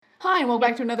Hi, and welcome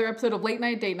back to another episode of Late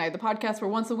Night Date Night, the podcast where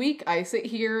once a week I sit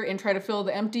here and try to fill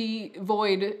the empty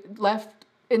void left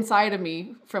inside of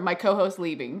me from my co-host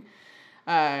leaving.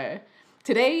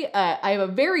 Today, I have a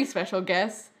very special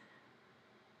guest,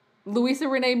 Louisa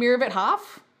Renee Miravet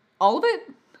Hoff. All of it?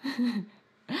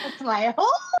 That's my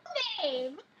whole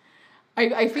name.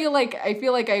 I feel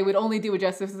like I would only do it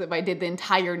justice if I did the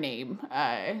entire name.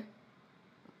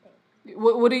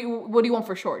 What do you want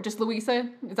for short? Just Louisa?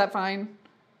 Is that fine?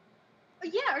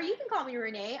 Yeah, or you can call me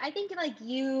Renee. I think like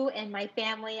you and my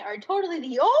family are totally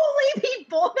the only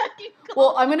people that you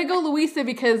call. Well, I'm going to go Louisa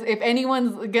because if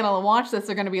anyone's going to watch this,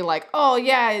 they're going to be like, oh,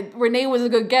 yeah, Renee was a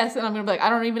good guest. And I'm going to be like, I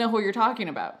don't even know who you're talking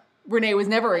about. Renee was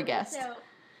never a guest. So,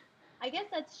 I guess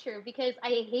that's true because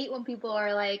I hate when people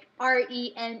are like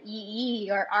R-E-N-E-E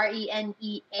or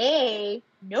R-E-N-E-A.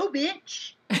 No,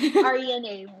 bitch.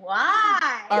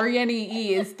 R-E-N-A-Y.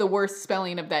 R-E-N-E-E is the worst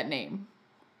spelling of that name.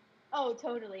 Oh,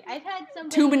 totally. I've had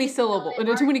somebody Too many syllables,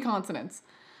 too many consonants.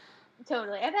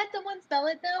 Totally. I've had someone spell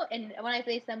it, though, and when I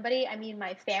say somebody, I mean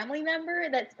my family member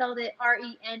that spelled it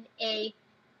R-E-N-A-E-I.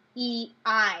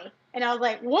 And I was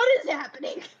like, what is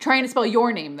happening? Trying to spell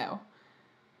your name, though.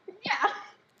 Yeah.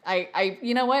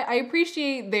 You know what? I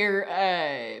appreciate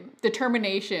their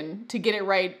determination to get it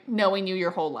right, knowing you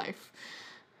your whole life.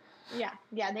 Yeah,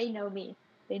 they know me.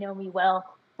 They know me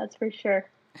well. That's for sure.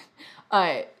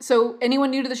 So anyone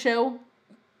new to the show,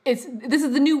 it's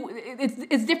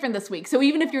different this week. So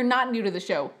even if you're not new to the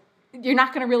show, you're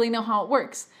not going to really know how it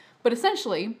works. But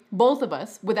essentially, both of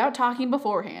us, without talking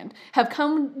beforehand, have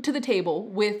come to the table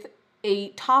with a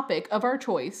topic of our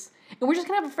choice, and we're just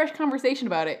going to have a fresh conversation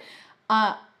about it.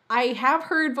 I have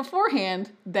heard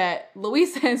beforehand that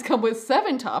Louisa has come with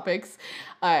 7 topics.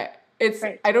 Right.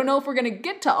 I don't know if we're going to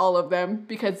get to all of them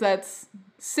because that's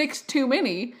 6 too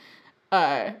many.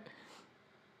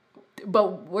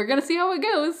 But we're going to see how it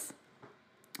goes.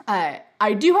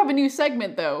 I do have a new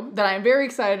segment, though, that I'm very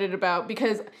excited about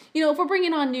because, if we're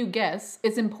bringing on new guests,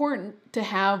 it's important to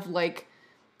have, like,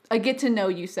 a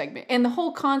get-to-know-you segment. And the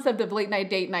whole concept of Late Night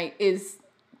Date Night is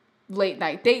Late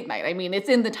Night Date Night. I mean, it's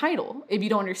in the title. If you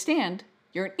don't understand,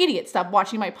 you're an idiot. Stop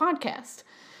watching my podcast.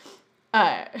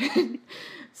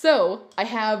 So, I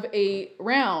have a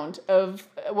round of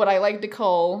what I like to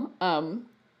call...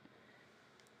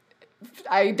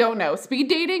 I don't know. Speed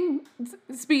dating?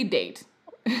 Speed date.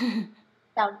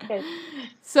 Sounds good.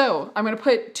 So, I'm going to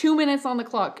put 2 minutes on the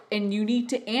clock, and you need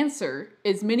to answer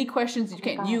as many questions as you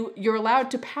can. You're allowed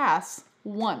to pass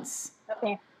once.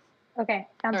 Okay.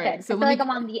 Sounds right, good. So I feel like I'm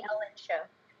on the Ellen show.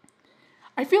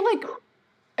 I feel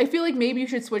like maybe you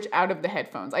should switch out of the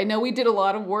headphones. I know we did a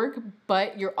lot of work,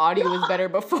 but your audio was better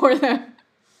before them.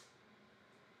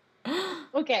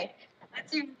 Okay.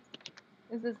 Let's do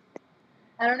this.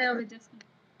 I don't know if it just...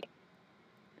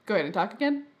 Go ahead and talk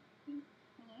again.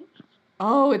 Mm-hmm.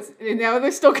 Oh, now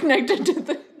they're still connected to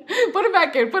the... Put it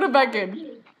back in. No,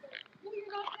 you're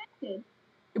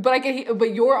not connected.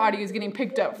 But your audio is getting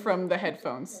picked up from the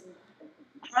headphones.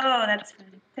 Oh, that's funny.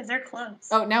 Because they're close.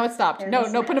 Oh, now it stopped.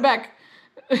 No, put it back.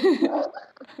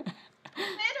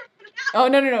 Oh,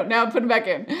 no. Now put it back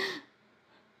in.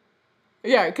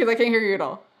 Yeah, because I can't hear you at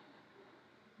all.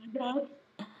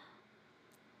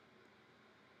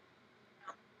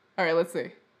 All right, let's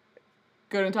see.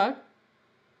 Go ahead and talk.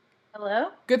 Hello?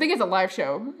 Good thing it's a live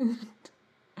show.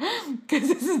 Because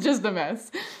this is just a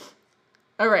mess.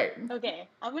 All right. Okay,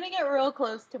 I'm going to get real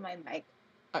close to my mic.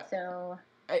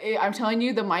 I'm telling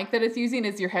you, the mic that it's using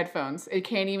is your headphones. It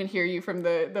can't even hear you from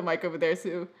the mic over there,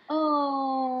 Sue.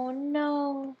 Oh,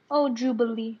 no. Oh,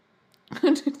 Jubilee.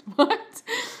 What?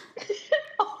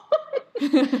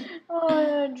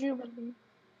 Oh, Jubilee.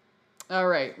 All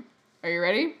right. Are you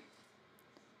ready?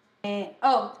 I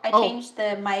changed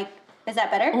the mic. Is that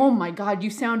better? Oh my God,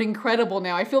 you sound incredible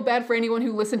now. I feel bad for anyone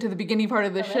who listened to the beginning part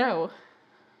of the show.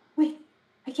 Wait,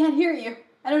 I can't hear you.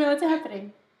 I don't know what's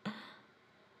happening.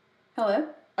 Hello?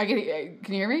 Can you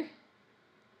hear me?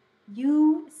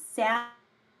 You sound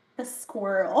like a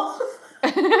squirrel.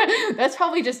 That's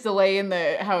probably just delay in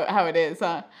the how it is,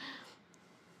 huh?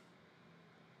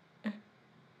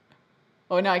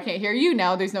 Oh, now I can't hear you.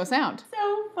 Now there's no sound.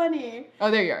 So funny. Oh,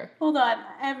 there you are. Hold on.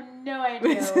 I have no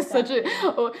idea. This is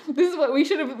this is what we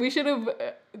should have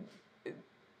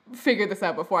figured this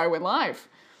out before I went live.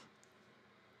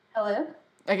 Hello?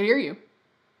 I can hear you.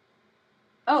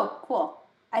 Oh, cool.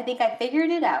 I think I figured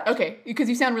it out. Okay, because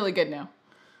you sound really good now.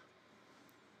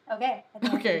 Okay.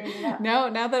 Okay. Now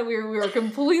that we were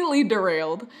completely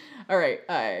derailed. All right.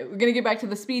 We're gonna get back to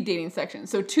the speed dating section.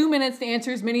 So 2 minutes to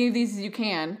answer as many of these as you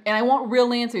can, and I want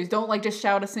real answers. Don't just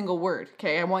shout a single word.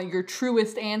 Okay. I want your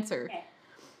truest answer. Okay.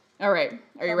 All right.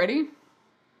 Are you ready?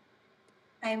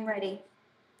 I'm ready.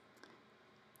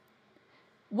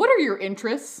 What are your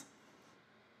interests?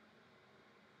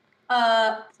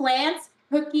 Plants,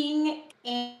 cooking,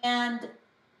 and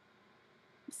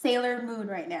Sailor Moon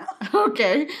right now.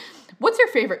 Okay. What's your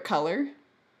favorite color?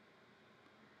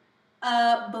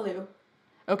 Blue.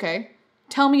 Okay.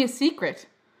 Tell me a secret.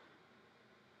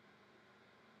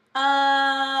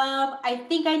 I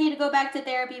think I need to go back to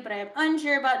therapy, but I'm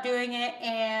unsure about doing it,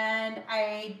 and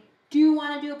I do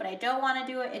want to do it, but I don't want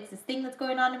to do it. It's this thing that's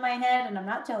going on in my head, and I'm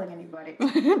not telling anybody.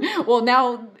 Well,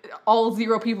 now all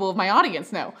 0 people of my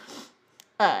audience know.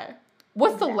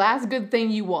 What's the Exactly. last good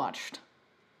thing you watched?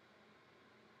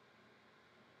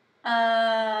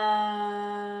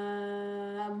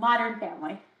 Modern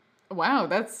Family. Wow,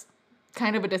 that's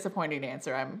kind of a disappointing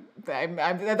answer. I'm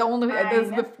the only I that's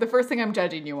know. the first thing I'm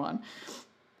judging you on.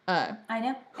 I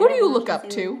know. Who do I you know look what up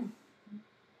you're to? saying.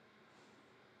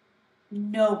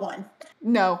 No one.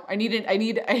 No, I need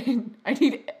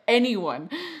anyone.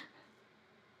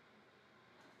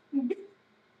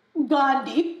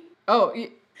 Gandhi. Oh,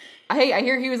 hey, I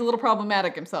hear he was a little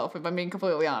problematic himself, if I'm being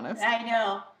completely honest. I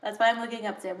know. That's why I'm looking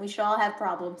up to him. We should all have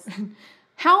problems.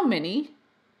 How many?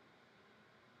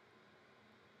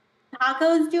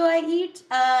 Tacos do I eat?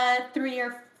 3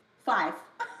 or 5.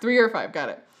 3 or 5, got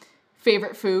it.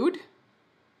 Favorite food?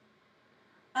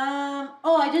 Oh,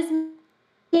 I just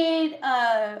made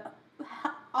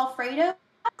Alfredo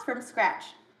from scratch.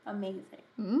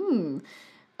 Amazing.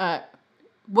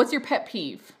 What's your pet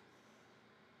peeve?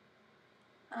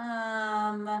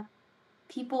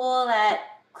 People that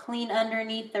clean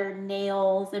underneath their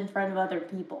nails in front of other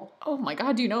people. Oh my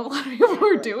god, do you know a lot of people who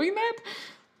are doing that?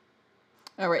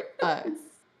 All right.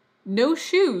 No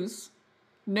shoes,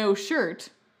 no shirt,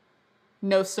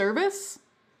 no service.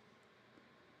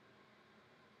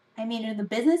 I mean, in the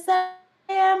business I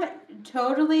am,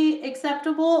 totally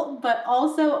acceptable, but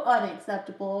also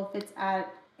unacceptable if it's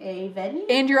at a venue.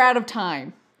 And you're out of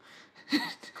time.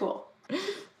 Cool.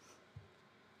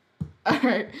 All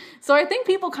right. So I think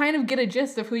people kind of get a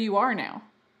gist of who you are now.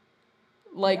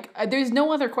 Like, there's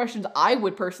no other questions I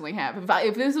would personally have.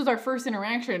 If this was our first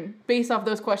interaction, based off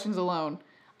those questions alone,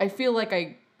 I feel like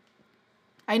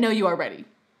I know you already.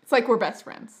 It's like we're best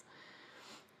friends.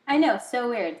 I know, so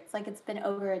weird. It's like it's been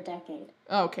over a decade.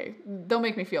 Okay, don't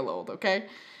make me feel old, okay?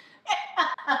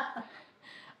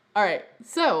 All right,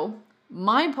 so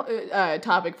my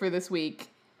topic for this week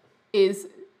is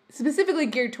specifically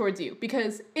geared towards you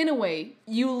because, in a way,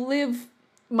 you live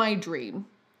my dream,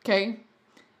 okay?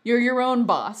 You're your own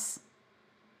boss.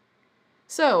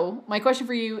 So, my question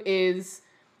for you is,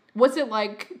 what's it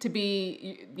like to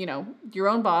be, your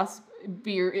own boss,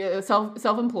 be your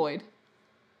self-employed?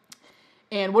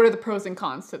 And what are the pros and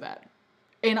cons to that?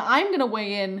 And I'm going to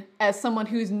weigh in as someone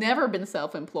who's never been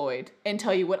self-employed and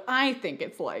tell you what I think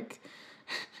it's like.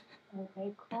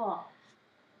 Okay, cool.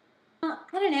 I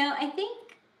don't know. I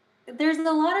think there's a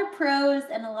lot of pros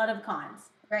and a lot of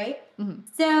cons, right? Mm-hmm.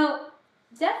 So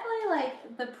definitely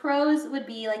like the pros would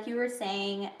be like you were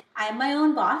saying, I'm my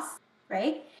own boss,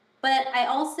 right? But I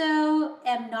also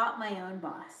am not my own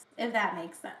boss, if that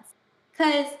makes sense.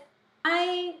 Because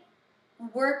I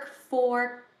work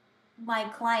for my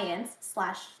clients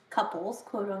 / couples,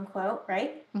 quote unquote,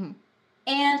 right? Mm-hmm.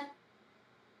 And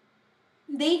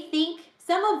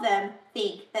some of them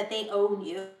think that they own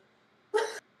you.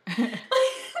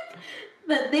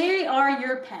 That they are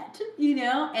your pet,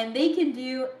 and they can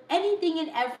do anything and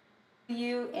everything for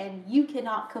you, and you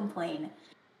cannot complain.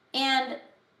 And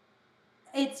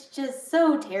it's just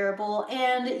so terrible.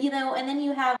 And, and then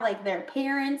you have, like, their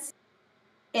parents,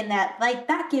 and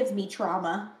that gives me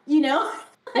trauma,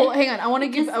 Well, hang on. I want to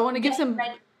give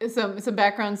some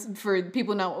backgrounds for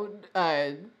people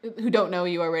who don't know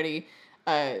you already.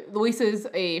 Luisa's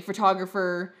a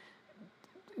photographer,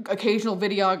 occasional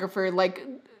videographer, like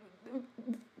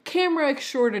camera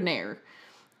extraordinaire.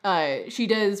 She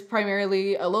does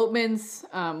primarily elopements,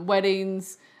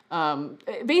 weddings,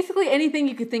 basically anything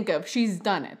you could think of. She's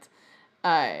done it.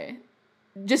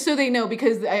 Just so they know,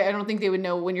 because I don't think they would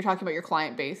know when you're talking about your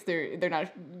client base. They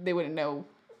wouldn't know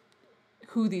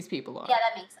who these people are. Yeah,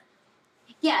 that makes sense.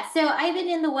 Yeah, so I've been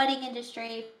in the wedding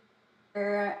industry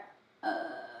for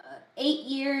 8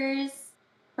 years,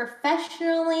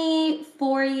 professionally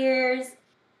 4 years.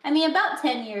 I mean, about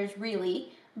 10 years, really.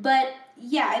 But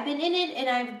yeah, I've been in it, and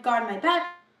I've gotten my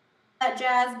back that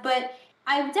jazz. But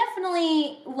I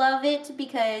definitely love it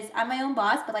because I'm my own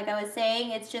boss. But like I was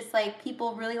saying, it's just like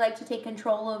people really like to take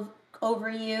control over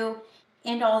you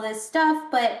and all this stuff.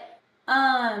 But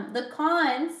the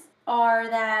cons are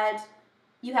that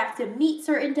you have to meet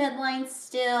certain deadlines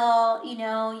still, you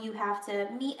know, you have to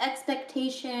meet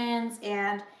expectations,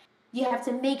 and you have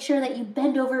to make sure that you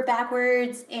bend over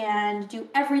backwards and do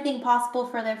everything possible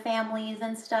for their families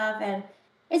and stuff. And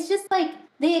it's just like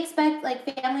they expect,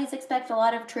 like, families expect a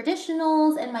lot of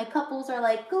traditionals, and my couples are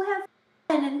like, go have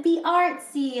fun and be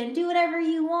artsy and do whatever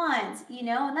you want, you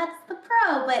know, and that's the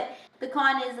pro. But the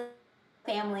con is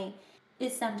family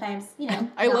is sometimes, you know.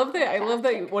 I love that. I love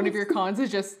that fantastic. one of your cons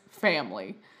is just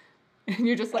family. And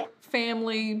you're just like,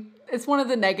 family. It's one of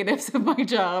the negatives of my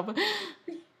job.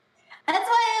 That's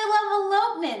why I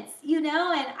love elopements, you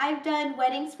know, and I've done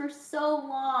weddings for so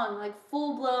long, like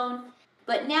full blown.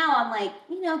 But now I'm like,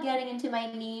 you know, getting into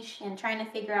my niche and trying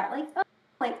to figure out like, oh,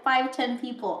 like 5, 10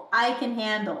 people I can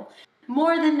handle.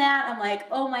 More than that, I'm like,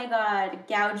 oh my God,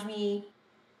 gouge me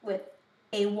with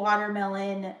a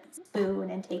watermelon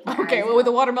spoon and take my Okay, eyes well, with a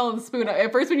out. watermelon spoon,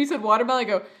 at first when you said watermelon, I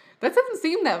go, that doesn't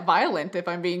seem that violent, if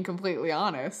I'm being completely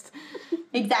honest.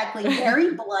 Exactly,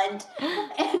 very blunt.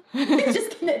 And it's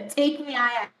just gonna take my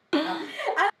eye out.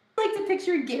 I like to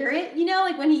picture Garrett, you know,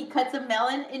 like when he cuts a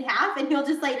melon in half and he'll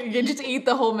just like You just eat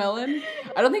the whole melon?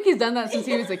 I don't think he's done that since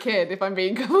he was a kid, if I'm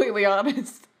being completely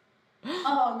honest.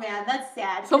 Oh man, that's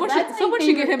sad. 'cause Someone should- that's my someone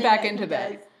should get favorite him thing back he into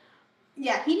that. does.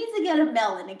 Yeah, he needs to get a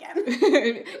melon again.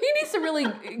 He needs to really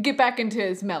get back into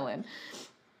his melon.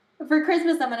 For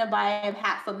Christmas, I'm gonna buy him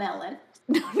half a melon.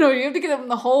 No, you have to get him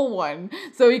the whole one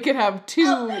so he can have two.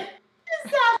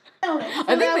 Just half a melon, so I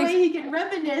think that they- way he can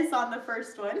reminisce on the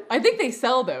first one. I think they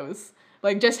sell those,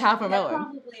 like just half a Yeah, melon.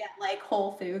 probably at like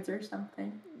Whole Foods or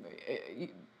something.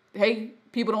 Hey,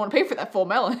 people don't want to pay for that full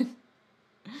melon.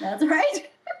 That's right.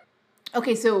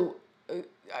 Okay, so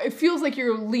it feels like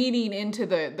you're leaning into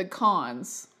the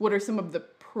cons. What are some of the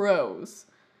pros?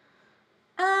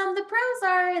 The pros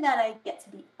are that I get to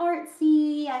be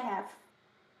artsy. I have.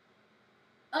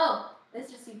 Oh, this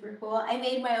is super cool. I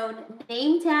made my own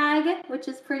name tag, which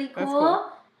is pretty cool. That's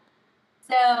cool.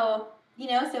 So, you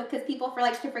know, because people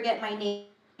like to forget my name,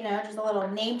 you know, just a little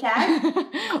name tag.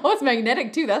 Oh, it's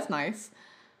magnetic too. That's nice.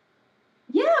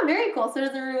 Yeah, very cool. So it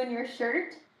doesn't ruin your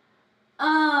shirt.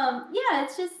 Yeah,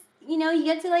 it's just, you know, you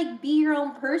get to like be your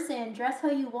own person, dress how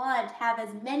you want, have as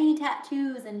many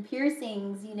tattoos and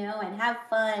piercings, you know, and have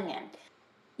fun, and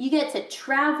you get to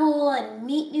travel and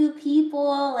meet new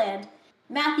people. And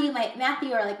Matthew,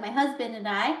 or like my husband and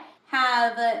I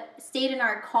have stayed in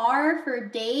our car for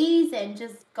days and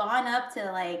just gone up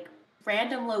to like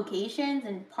random locations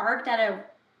and parked at a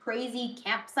crazy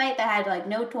campsite that had like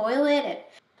no toilet, and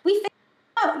we figured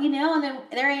it out, you know, and then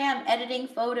there I am editing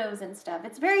photos and stuff.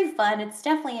 It's very fun. It's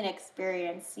definitely an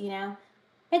experience, you know.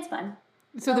 It's fun.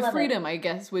 So I the love it. freedom, I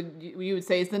guess, you would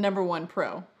say is the number one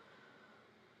pro.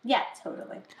 Yeah,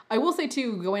 totally. I will say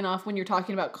too, going off when you're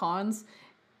talking about cons,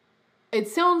 it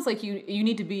sounds like you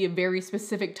need to be a very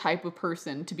specific type of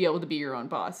person to be able to be your own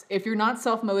boss. If you're not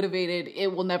self-motivated, it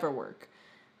will never work.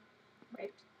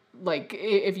 Right. Like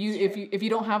if you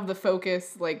don't have the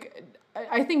focus, like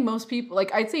I think most people,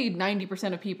 like I'd say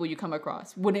 90% of people you come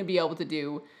across wouldn't be able to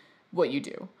do what you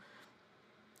do.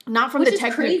 Not from Which the is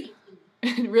technique.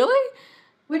 crazy. Really?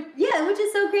 Which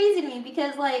is so crazy to me,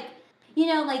 because like, you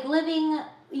know, like living,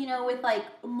 you know, with like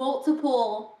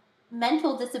multiple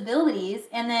mental disabilities,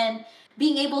 and then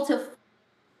being able to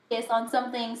focus on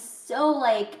something so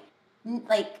like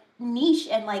niche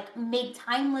and like make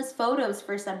timeless photos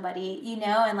for somebody, you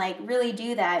know, and like really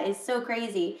do that is so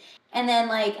crazy. And then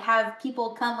like have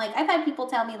people come, like I've had people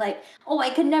tell me like, oh, I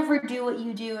could never do what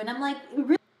you do, and I'm like,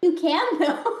 really, you can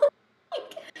though.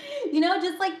 Like, you know,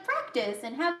 just like practice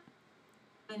and have,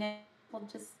 you know, people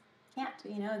just can't,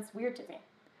 you know, it's weird to me.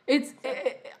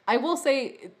 I will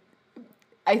say,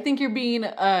 I think you're being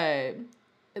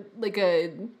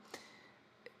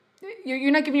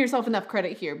you're not giving yourself enough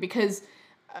credit here, because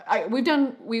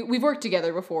we've worked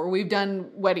together before, we've done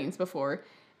weddings before,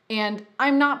 and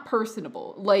I'm not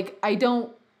personable. Like I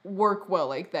don't work well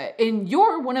like that, and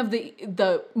you're one of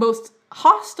the most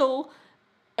hostile,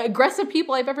 aggressive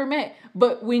people I've ever met.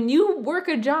 But when you work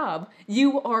a job,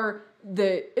 you are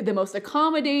the most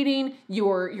accommodating.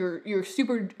 You're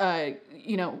super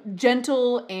you know,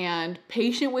 gentle and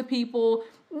patient with people.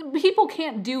 People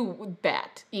can't do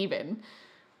that even.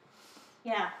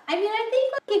 Yeah, I mean, I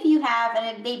think like if you have, and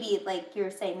it maybe like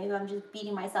you're saying, maybe I'm just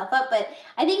beating myself up, but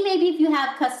I think maybe if you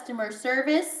have customer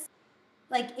service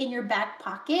like in your back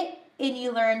pocket, and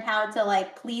you learn how to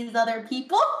like please other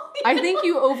people. I think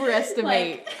you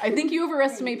overestimate. Like- I think you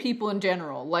overestimate people in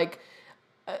general. Like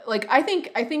I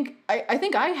think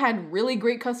I had really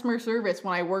great customer service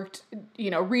when I worked, you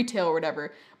know, retail or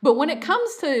whatever. But when it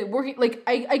comes to working, like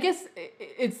I guess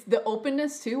it's the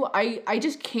openness too. I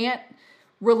just can't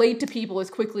relate to people as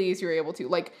quickly as you're able to.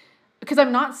 Like, because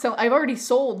I've already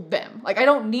sold them. Like, I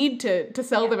don't need to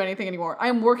sell them anything anymore.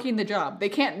 I'm working the job. They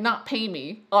can't not pay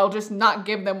me. I'll just not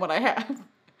give them what I have.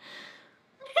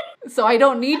 So I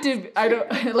don't need to,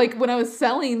 like, when I was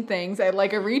selling things at,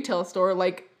 like, a retail store,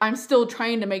 like, I'm still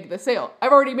trying to make the sale.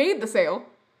 I've already made the sale.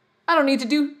 I don't need to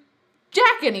do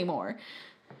jack anymore.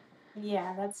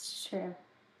 Yeah, that's true.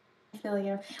 I feel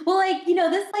you. Well, like, you know,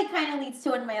 this, like, kind of leads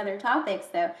to one of my other topics,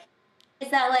 though. Is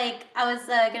that, like, I was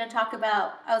going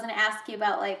to ask you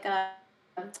about, like,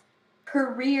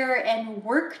 career and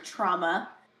work trauma.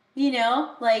 You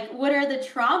know, like, what are the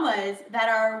traumas that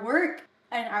our work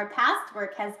and our past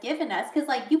work has given us? Because,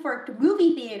 like, you've worked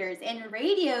movie theaters and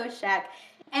Radio Shack,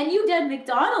 and you've done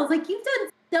McDonald's. Like, you've done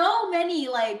so many,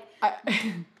 like,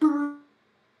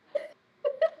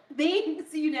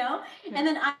 things, you know? And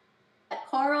then I at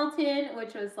Carlton,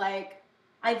 which was, like,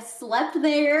 I've slept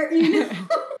there, you know?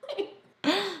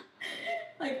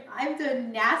 Like, I've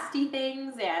done nasty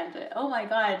things, and, oh, my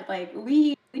God, like,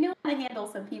 we know how to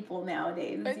handle some people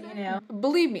nowadays, you know?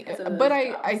 Believe me, but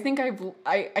I think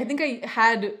I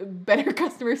had better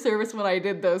customer service when I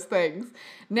did those things.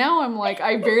 Now I'm like,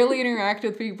 I barely interact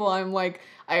with people. I'm like,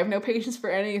 I have no patience for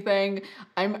anything.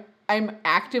 I'm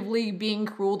actively being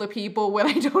cruel to people when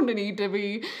I don't need to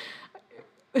be.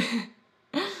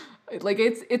 Like,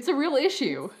 it's a real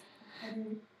issue.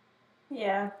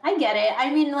 Yeah, I get it.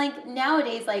 I mean, like,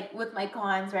 nowadays, like, with my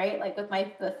cons, right? Like, with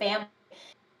the family,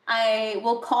 I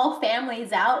will call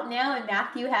families out now, and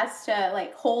Matthew has to,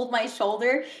 like, hold my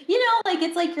shoulder. You know, like,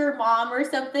 it's like your mom or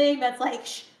something that's like,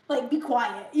 shh, like, be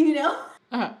quiet, you know?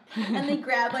 Uh-huh. And they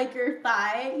grab, like, your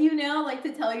thigh, you know, like,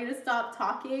 to tell you to stop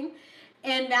talking.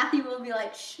 And Matthew will be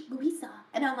like, shh, Louisa.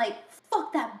 And I'm like,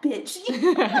 fuck that bitch.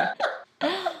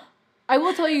 I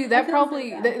will tell you that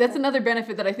that's another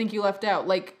benefit that I think you left out.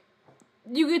 Like,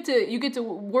 you get to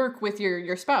work with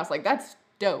your spouse. Like, that's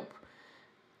dope.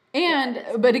 And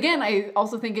but again, I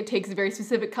also think it takes a very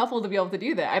specific couple to be able to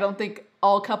do that. I don't think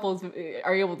all couples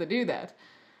are able to do that.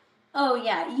 Oh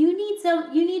yeah, you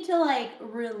need to, like,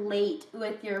 relate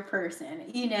with your person,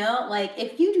 you know? Like,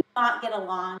 if you do not get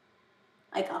along,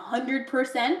 like,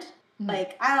 100%,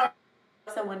 like, I don't know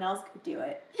if someone else could do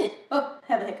it. Oh,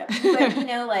 have a hiccup. But, you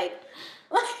know, like,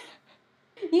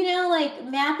 you know, like,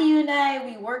 Matthew and I,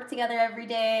 we work together every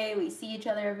day, we see each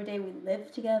other every day, we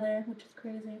live together, which is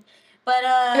crazy. But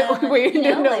wait, you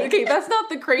know, no, like, okay, that's not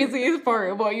the craziest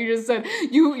part of what you just said.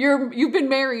 You've been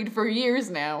married for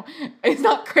years now. It's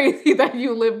not crazy that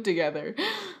you live together.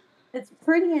 It's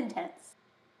pretty intense.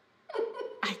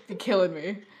 You're killing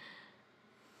me.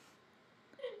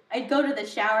 I'd go to the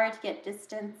shower to get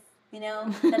distance, you know.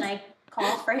 Then I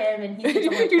call for him, and he's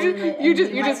you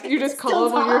just call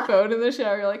him on your phone in the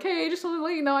shower. You're like, hey, just want to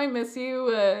let you know I miss you.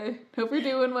 Hope you're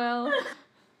doing well.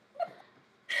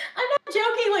 I'm not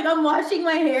joking. Like, I'm washing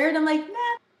my hair, and I'm like,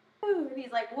 Matthew, and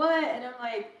he's like, what? And I'm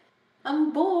like,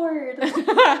 I'm bored.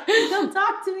 Don't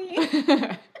talk to me.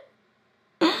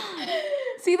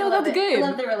 See, though, that's good. I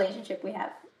love the relationship we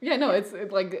have. Yeah, no, it's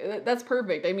like, that's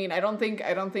perfect. I mean, I don't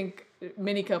think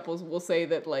many couples will say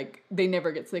that, like, they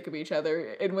never get sick of each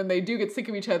other, and when they do get sick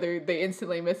of each other, they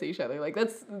instantly miss each other. Like,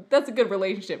 that's a good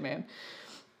relationship, man.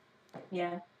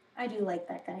 Yeah, I do like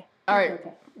that guy. All right,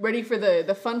 okay. Ready for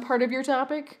the fun part of your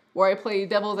topic, where I play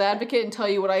devil's advocate and tell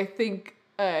you what I think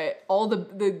all the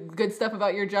good stuff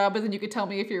about your job is, and you can tell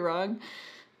me if you're wrong,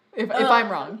 if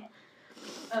I'm wrong.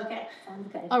 Okay,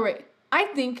 sounds good. All right. I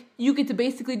think you get to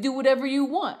basically do whatever you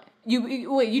want.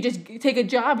 You just take a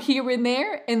job here and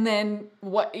there, and then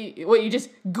you just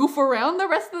goof around the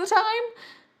rest of the time?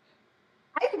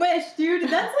 I wish, dude.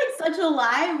 That's, like, such a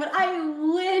lie, but I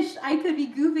wish I could be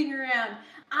goofing around.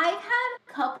 I've had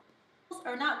couples,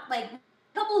 or not, like,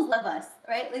 couples love us,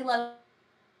 right? They love.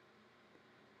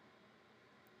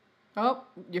 Oh,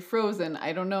 you're frozen.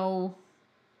 I don't know.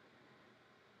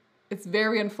 It's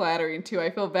very unflattering, too. I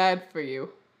feel bad for you.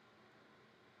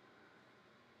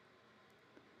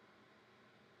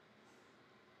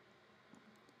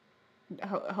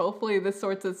 Hopefully this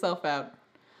sorts itself out.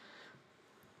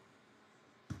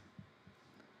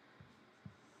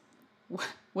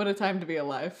 What a time to be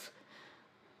alive.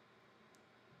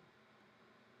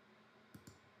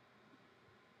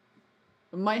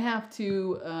 Might have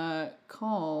to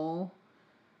call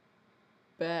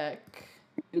back.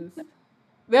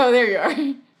 No, there you are.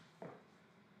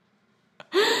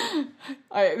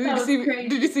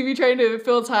 Did you see me trying to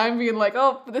fill time being like,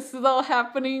 oh, this is all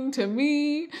happening to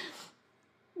me?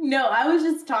 No, I was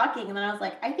just talking, and then I was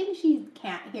like, I think she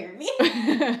can't hear me.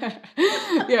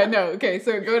 Yeah, no, okay,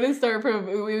 so go to start from,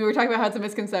 we were talking about how it's a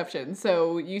misconception,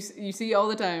 so you see all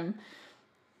the time.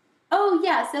 Oh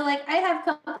yeah, so like I have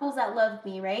couples that love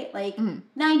me, right? Like Mhm.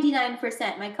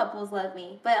 99% my couples love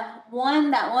me. But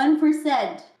that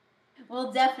 1%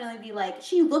 will definitely be like,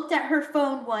 she looked at her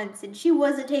phone once and she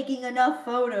wasn't taking enough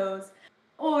photos.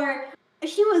 Or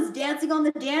she was dancing on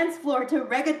the dance floor to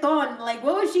reggaeton. Like,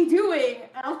 what was she doing?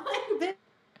 And I'm like,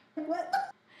 what?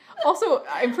 Also,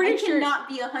 I'm I pretty sure cannot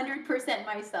be 100%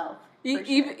 myself. For even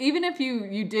sure. even if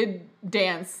you did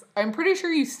dance, I'm pretty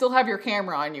sure you still have your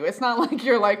camera on you. It's not like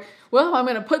you're like, well, I'm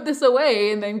gonna put this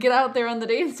away and then get out there on the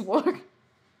dance floor.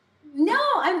 No,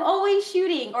 I'm always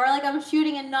shooting, or like I'm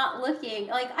shooting and not looking.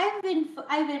 Like I've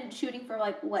been shooting for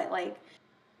like what, like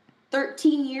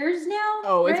 13 years now,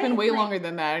 Oh, it's been right? way Like, longer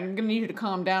than that. I'm gonna need you to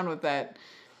calm down with that.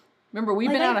 Remember,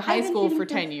 we've been out of high I've been school shooting for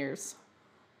 10 years.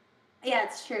 Yeah,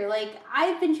 it's true. Like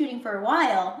I've been shooting for a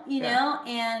while, you Yeah. know,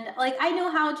 and like I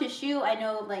know how to shoot. I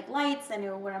know like lights. I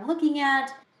know what I'm looking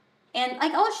at, and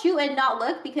like I'll shoot and not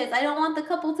look because I don't want the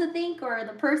couple to think or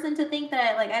the person to think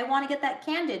that I want to get that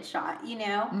candid shot, you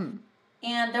know. Mm.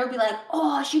 And they'll be like,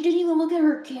 "Oh, she didn't even look at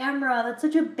her camera. That's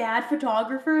such a bad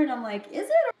photographer." And I'm like, "Is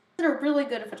it? Or is it a really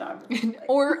good photographer?" Like,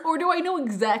 or do I know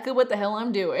exactly what the hell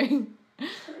I'm doing?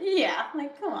 yeah,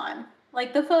 like come on.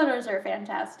 Like the photos are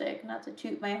fantastic. Not to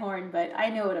toot my horn, but I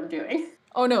know what I'm doing.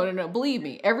 Oh no! Believe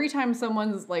me, every time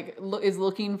someone's like is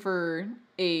looking for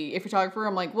a photographer,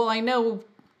 I'm like, well, I know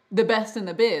the best in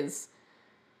the biz.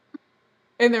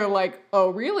 And they're like, oh,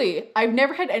 really? I've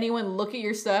never had anyone look at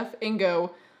your stuff and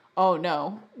go, oh,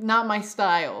 no, not my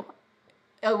style.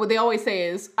 What they always say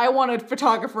is, I want a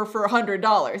photographer for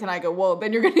 $100. And I go, well,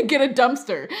 then you're going to get a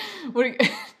dumpster. What are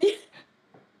you...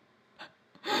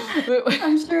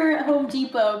 I'm sure Home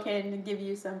Depot can give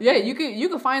you something. Yeah, you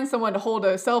could find someone to hold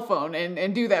a cell phone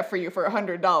and do that for you for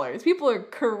 $100. People are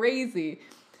crazy.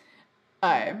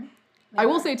 I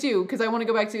will say too, because I want to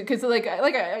go back to, because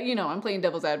I'm playing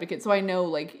devil's advocate, so I know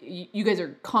like you guys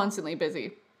are constantly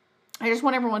busy. I just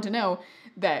want everyone to know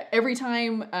that every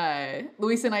time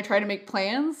Luisa and I try to make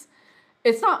plans,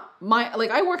 it's not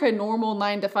I work a normal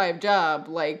 9-to-5 job.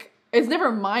 Like it's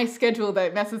never my schedule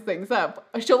that messes things up.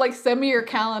 She'll like send me her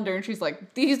calendar and she's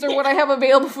like, these are what I have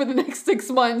available for the next 6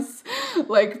 months.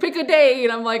 Like pick a day,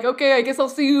 and I'm like, okay, I guess I'll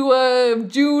see you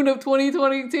June of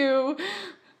 2022.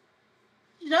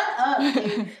 Shut up,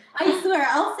 dude. I swear,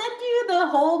 I'll send you the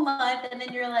whole month, and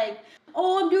then you're like,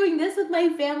 oh, I'm doing this with my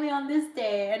family on this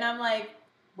day. And I'm like,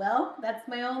 well, that's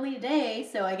my only day,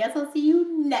 so I guess I'll see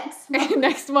you next month.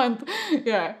 Next month.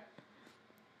 Yeah.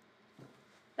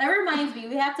 That reminds me,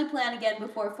 we have to plan again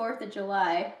before 4th of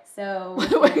July. So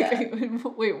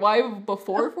wait, why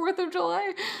before 4th of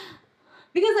July?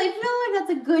 Because I feel like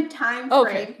that's a good time frame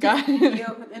Okay, got it.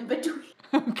 in between.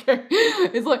 Okay.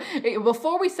 It's like, hey,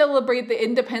 before we celebrate the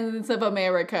independence of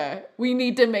America, we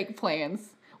need to make plans.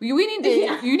 We need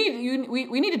to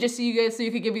we need to just see you guys so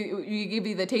you could give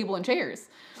you the table and chairs.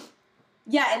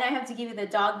 Yeah, and I have to give you the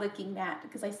dog licking mat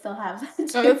because I still have that too.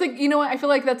 Oh, that's like, you know what? I feel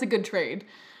like that's a good trade.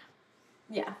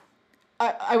 Yeah.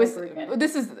 I was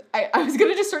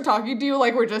gonna just start talking to you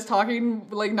like we're just talking,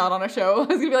 like not on a show. I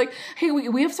was gonna be like, hey,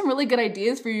 we have some really good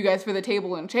ideas for you guys for the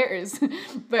table and chairs,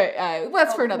 but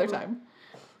that's for another time.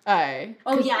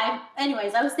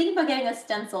 Anyways, I was thinking about getting a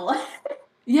stencil.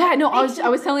 Yeah, no, I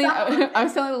was telling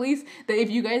Elise that if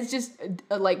you guys just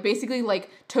basically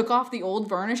took off the old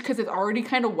varnish because it's already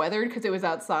kind of weathered because it was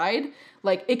outside,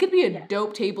 like it could be a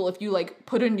dope table if you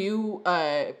put a new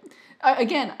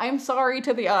again, I'm sorry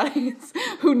to the audience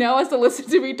who now has to listen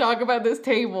to me talk about this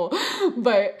table,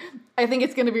 but I think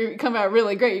it's going to come out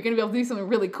really great. You're going to be able to do something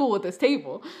really cool with this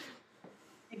table.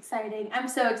 Exciting. I'm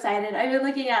so excited. I've been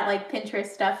looking at Pinterest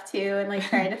stuff too and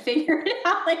trying to figure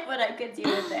out what I could do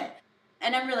with it.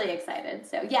 And I'm really excited.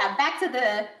 So yeah, back to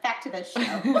the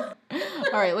show.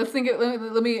 All right, let's think.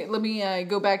 Let me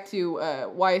go back to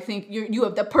why I think you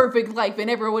have the perfect life and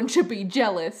everyone should be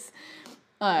jealous.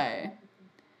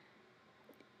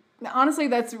 Honestly,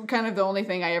 that's kind of the only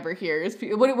thing I ever hear. Is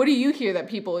what do you hear that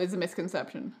people is a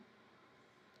misconception?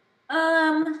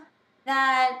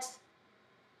 That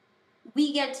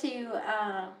we get to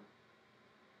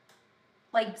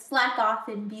slack off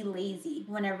and be lazy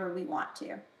whenever we want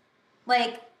to.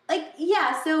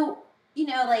 So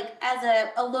as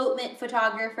a elopement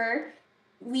photographer,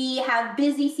 we have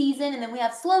busy season and then we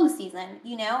have slow season,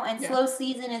 and slow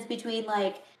season is between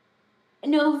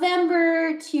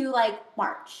November to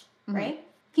March, mm-hmm. right?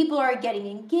 People are getting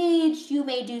engaged. You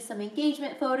may do some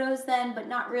engagement photos then, but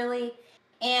not really.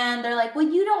 And they're like, well,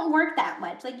 you don't work that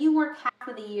much. You work half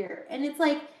of the year. And it's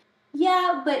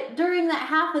yeah, but during that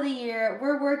half of the year,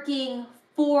 we're working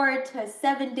 4 to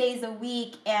 7 days a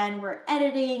week, and we're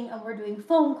editing and we're doing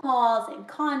phone calls and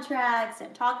contracts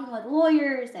and talking with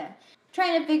lawyers and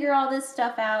trying to figure all this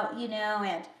stuff out,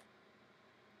 and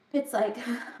it's like,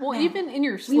 Well, man, even in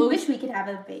your we slow wish we could have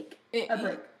a break.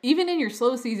 even in your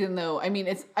slow season though, I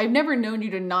mean, I've never known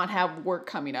you to not have work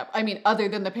coming up. I mean, other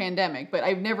than the pandemic, but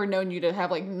I've never known you to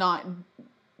have like not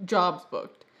jobs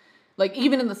booked. Like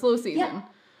even in the slow season.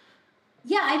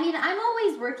 Yeah, I mean, I'm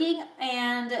always working,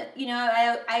 and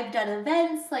I've done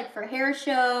events like for hair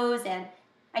shows, and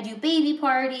I do baby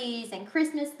parties and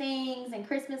Christmas things and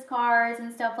Christmas cards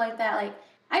and stuff like that. Like,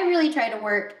 I really try to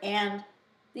work, and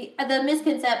the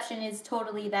misconception is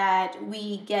totally that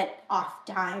we get off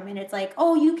time, and it's like,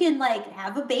 oh, you can like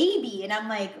have a baby, and I'm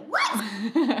like, what?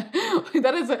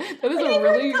 that is a I've really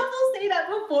heard couples say that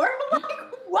before. I'm like,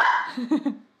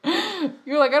 what?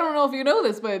 You're like, I don't know if you know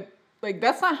this, but like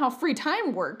that's not how free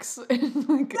time works.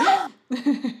 Like,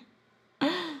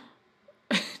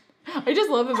 I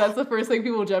just love that that's the first thing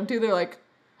people jump to. They're like,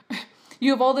 you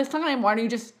have all this time, why don't you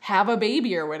just have a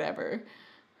baby or whatever?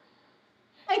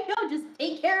 I know, just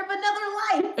take care of another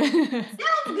life.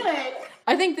 Sounds good.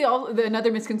 I think the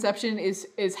another misconception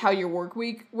is how your work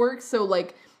week works. So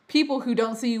like people who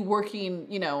don't see you working,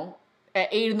 at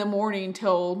 8 a.m.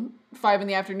 till 5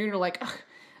 p.m. are like,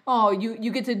 oh,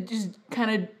 you get to just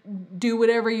kind of do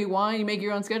whatever you want. You make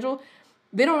your own schedule.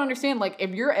 They don't understand, like, if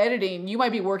you're editing, you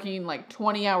might be working, like,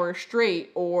 20 hours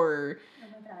straight or... Oh,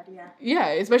 my God, yeah. Yeah,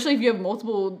 especially if you have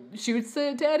multiple shoots to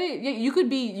edit. Yeah, you could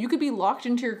be locked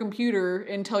into your computer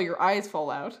until your eyes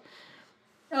fall out.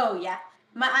 Oh, yeah.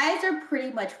 My eyes are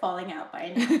pretty much falling out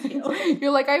by now, too.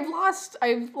 You're like, I've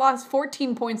lost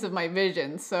 14 points of my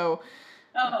vision, so...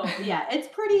 Oh, yeah. It's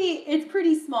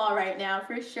pretty small right now,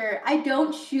 for sure. I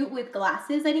don't shoot with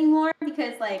glasses anymore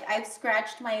because, like, I've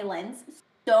scratched my lens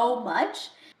so much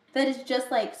that it's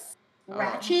just, like,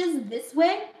 scratches this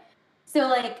way. So,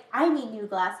 like, I need new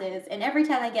glasses, and every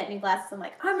time I get new glasses, I'm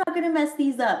like, I'm not going to mess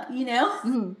these up,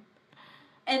 Mm-hmm.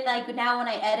 And, like, now when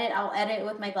I edit, I'll edit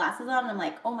with my glasses on, and I'm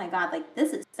like, oh, my God, like,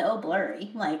 this is so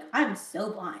blurry. Like, I'm so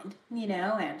blind,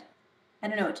 and... I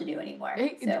don't know what to do anymore.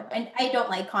 So, and I don't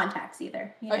like contacts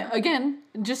either. Again,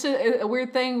 just a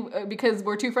weird thing because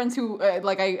we're two friends who,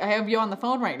 I have you on the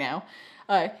phone right now.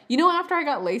 After I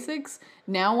got LASIX,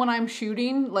 now when I'm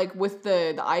shooting, like with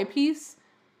the eyepiece,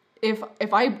 if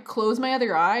I close my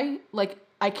other eye, like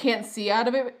I can't see out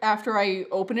of it after I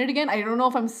open it again. I don't know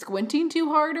if I'm squinting too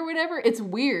hard or whatever. It's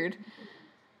weird.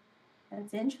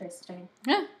 That's interesting.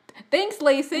 Yeah. Thanks,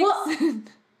 LASIX. Well,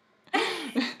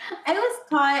 I was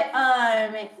taught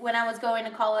when I was going to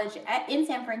college in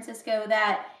San Francisco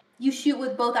that you shoot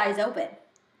with both eyes open.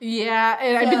 Yeah,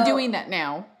 and I've been doing that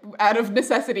now out of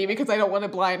necessity because I don't want to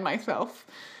blind myself.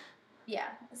 Yeah,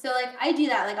 so like I do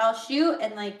that. Like I'll shoot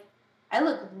and like I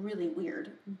look really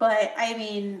weird, but I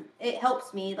mean it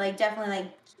helps me. Like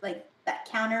definitely like that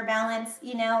counterbalance,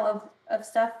 of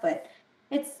stuff. But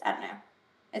it's I don't know,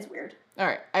 it's weird. All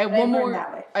right, I have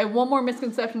one more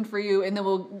misconception for you, and then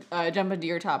we'll jump into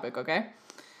your topic, okay?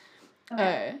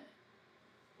 Okay.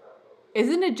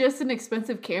 Isn't it just an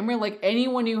expensive camera? Like,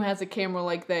 anyone who has a camera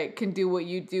like that can do what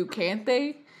you do, can't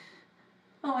they?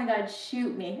 Oh my God,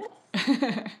 shoot me.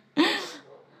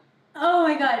 Oh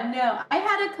my God, no. I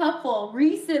had a couple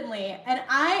recently, and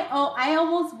I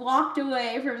almost walked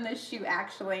away from the shoot,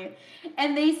 actually.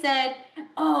 And they said,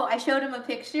 I showed them a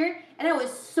picture, and I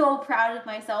was so proud of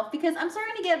myself because I'm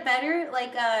starting to get better,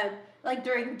 like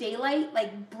during daylight,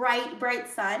 like bright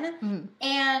sun. Mm-hmm.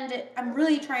 And I'm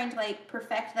really trying to, like,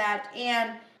 perfect that.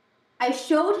 And I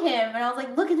showed him, and I was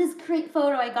like, look at this great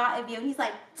photo I got of you. And he's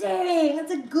like, dang,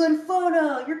 that's a good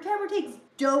photo. Your camera takes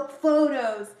dope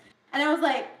photos. And I was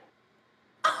like,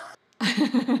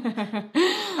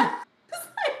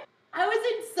 I was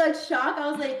in such shock.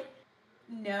 I was like,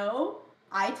 no,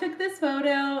 I took this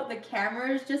photo. The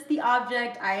camera is just the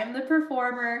object. I am the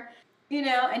performer,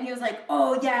 and he was like,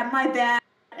 oh yeah, my bad.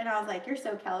 And I was like, you're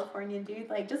so Californian, dude.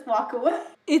 Like, just walk away.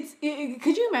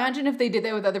 Could you imagine if they did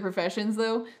that with other professions,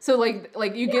 though? So, like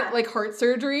you get, like, heart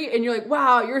surgery, and you're like,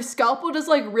 wow, your scalpel does,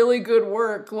 like, really good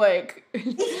work. Like,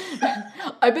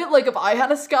 I bet, like, if I had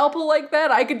a scalpel like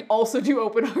that, I could also do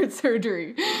open heart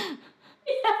surgery.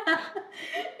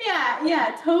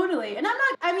 Yeah, totally. And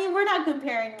we're not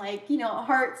comparing, like,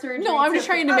 heart surgery. No, I'm just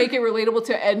trying to make it relatable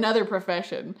to another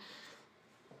profession.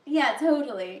 Yeah,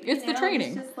 totally. It's the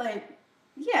training. It's just, like...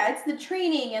 Yeah, it's the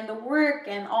training and the work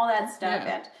and all that stuff.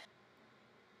 Yeah. And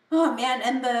oh man,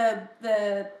 and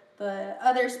the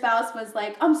other spouse was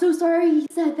like, I'm so sorry he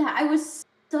said that. I was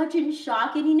such in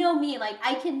shock. And me, like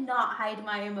I cannot hide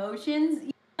my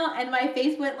emotions. And my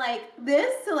face went like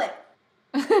this. So like,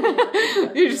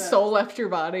 Your soul left your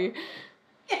body.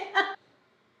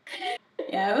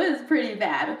 Yeah, it was pretty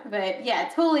bad. But yeah,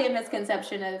 totally a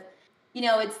misconception of,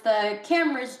 it's the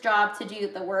camera's job to do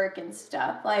the work and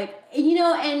stuff. Like,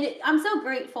 and I'm so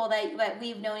grateful that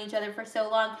we've known each other for so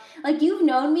long. Like, you've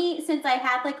known me since I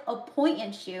had like a point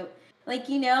and shoot. Like,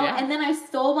 Yeah. and then I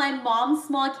stole my mom's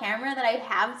small camera that I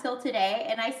have till today,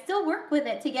 and I still work with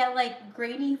it to get like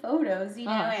grainy photos,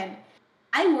 and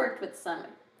I worked with some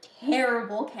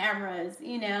terrible cameras,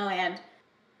 and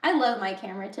I love my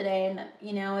camera today, and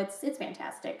it's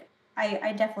fantastic.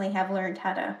 I definitely have learned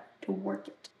how to work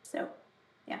it. So,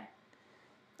 yeah.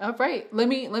 All right. Let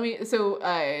me. So,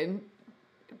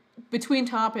 between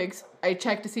topics, I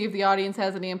check to see if the audience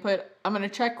has any input. I'm gonna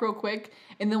check real quick,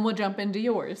 and then we'll jump into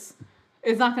yours.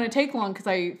 It's not gonna take long because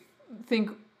I think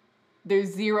there's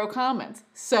 0 comments.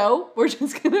 So we're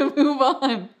just gonna move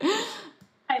on.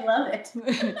 I love it.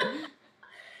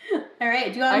 All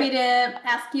right. Do you want me to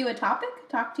ask you a topic?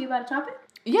 Talk to you about a topic?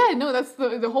 Yeah, no, that's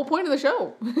the whole point of the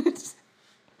show.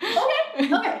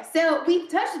 Okay. So we've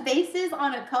touched bases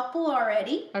on a couple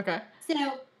already. Okay.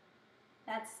 So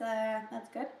that's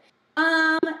good.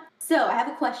 So I have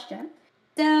a question.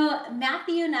 So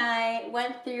Matthew and I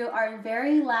went through our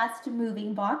very last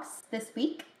moving box this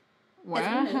week.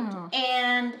 Wow.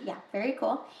 And yeah, very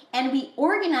cool. And we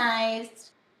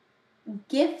organized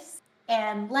gifts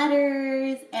and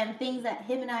letters and things that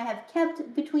him and I have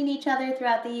kept between each other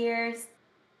throughout the years.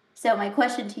 So my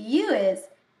question to you is,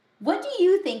 what do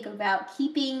you think about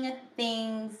keeping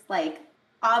things like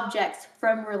objects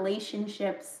from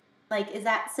relationships? Like, is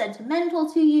that sentimental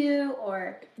to you,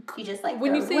 or do you just like throw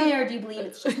it away, or do you believe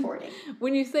it's just hoarding?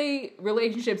 When you say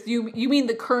relationships, you mean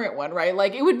the current one, right?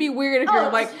 Like, it would be weird if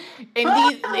you're like, and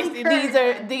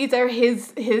these are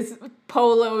his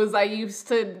polos I used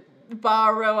to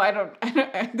borrow. I don't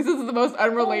this is the most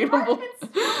unrelatable.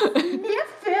 I can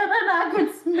sniff it and I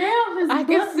can smell this. I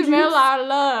can smell our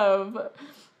love.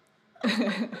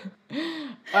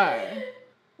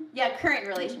 Yeah, current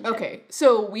relationship. Okay,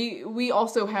 so we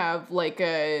also have like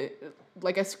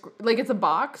it's a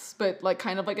box, but like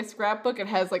kind of like a scrapbook. It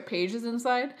has like pages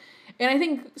inside, and I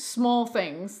think small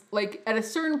things, like at a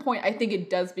certain point, I think it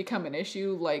does become an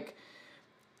issue. Like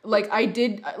I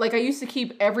used to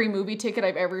keep every movie ticket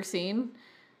I've ever seen,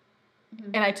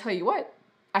 and I tell you what,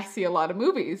 I see a lot of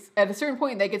movies. At a certain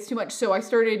point, that gets too much. So I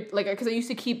started because I used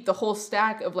to keep the whole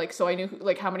stack of so I knew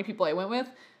like how many people I went with.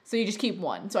 So you just keep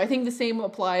one. So I think the same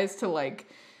applies to like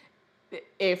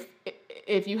if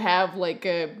you have like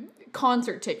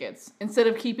concert tickets, instead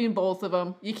of keeping both of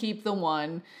them, you keep the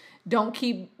one. Don't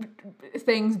keep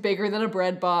things bigger than a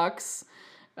bread box,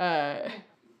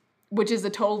 which is a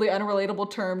totally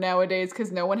unrelatable term nowadays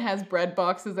because no one has bread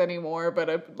boxes anymore. But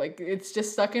it's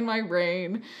just stuck in my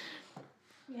brain.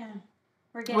 Yeah.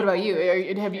 What about you?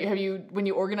 Have you when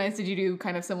you organized, did you do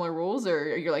kind of similar rules,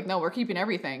 or you're like, no, we're keeping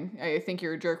everything? I think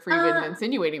you're a jerk for even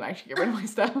insinuating I should get rid of my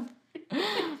stuff.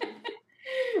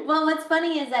 Well, what's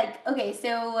funny is okay,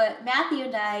 so Matthew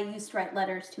and I used to write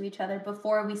letters to each other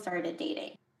before we started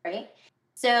dating, right?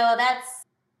 So that's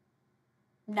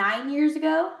 9 years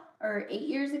ago or 8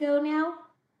 years ago now.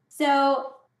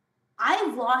 So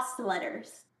I've lost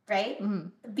letters, right?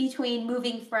 Mm-hmm. Between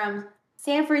moving from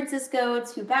San Francisco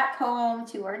to back home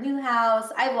to our new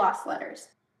house, I've lost letters.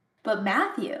 But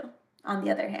Matthew, on the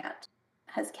other hand,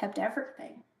 has kept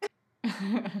everything.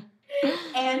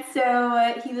 And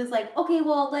so he was like, okay,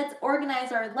 well, let's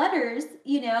organize our letters,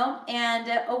 and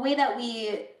a way that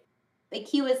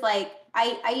he was like,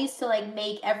 I used to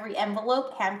make every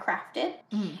envelope handcrafted.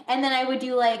 Mm. And then I would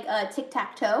do a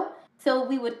tic-tac-toe. So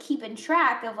we would keep in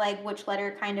track of which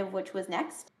letter which was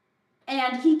next.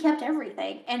 And he kept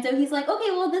everything. And so he's like,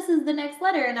 okay, well, this is the next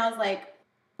letter. And I was like,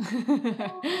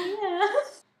 oh, yeah.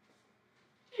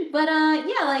 But,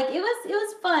 it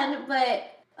was fun. But,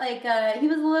 he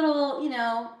was a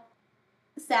little,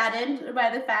 saddened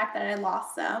by the fact that I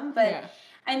lost some. But, yeah.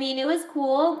 I mean, it was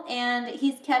cool. And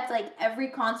he's kept, every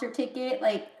concert ticket,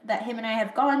 that him and I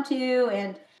have gone to.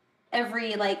 And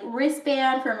every,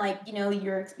 wristband from,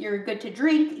 you're good to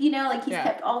drink, he's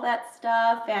kept all that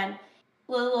stuff. And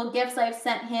little gifts I've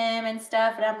sent him and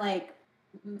stuff, and I'm like,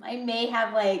 I may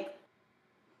have a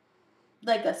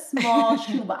small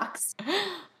shoebox,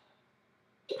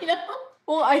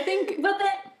 Well, I think, but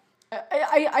then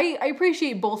I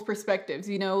appreciate both perspectives.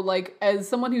 As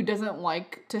someone who doesn't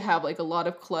like to have a lot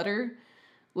of clutter,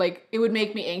 it would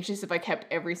make me anxious if I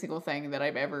kept every single thing that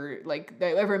I've ever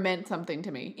that ever meant something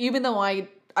to me. Even though I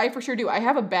for sure do. I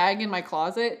have a bag in my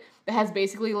closet that has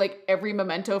basically every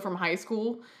memento from high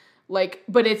school. Like,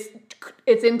 but it's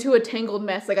into a tangled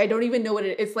mess. Like, I don't even know what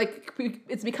it's like.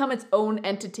 It's become its own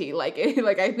entity. Like,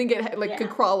 I think it could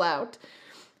crawl out.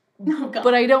 Oh, God.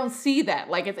 But I don't see that.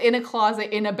 Like, it's in a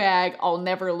closet, in a bag. I'll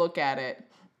never look at it.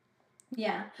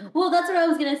 Yeah. Well, that's what I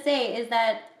was going to say, is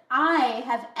that I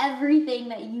have everything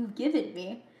that you've given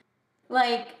me.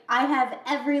 Like, I have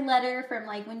every letter from,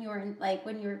 like, when you were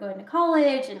going to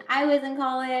college and I was in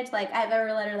college. Like, I have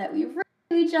every letter that we've written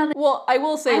to each other. Well, I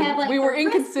will say I have, like, we were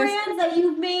inconsistent. Brands that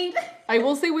you've made. I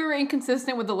will say we were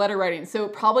inconsistent with the letter writing, so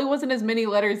it probably wasn't as many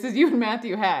letters as you and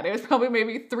Matthew had. It was probably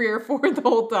maybe 3 or 4 the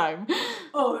whole time.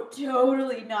 Oh,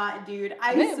 totally not, dude.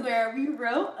 I swear, we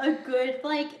wrote a good,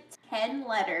 like, 10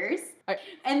 letters.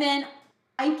 And then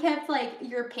I kept, like,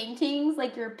 your paintings,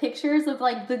 like, your pictures of,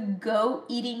 like, the goat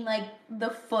eating, like, the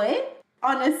foot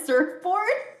on a surfboard.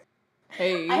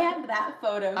 Hey. I have that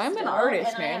photo I'm still, an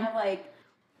artist, and man. I have, like,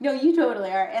 no, you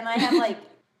totally are. And I have, like,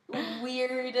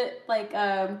 weird, like,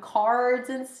 cards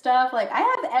and stuff. Like, I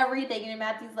have everything. And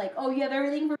Matthew's like, oh, you have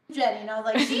everything from Jenny. And I was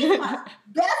like, she's my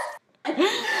best.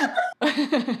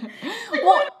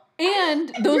 Well, and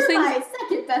those You're things, my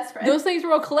second best friend. those things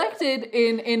were all collected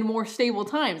in more stable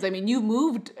times. I mean, you've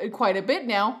moved quite a bit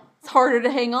now. It's harder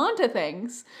to hang on to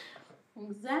things.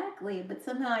 Exactly, but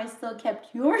somehow I still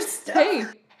kept your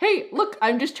stuff. Hey, look,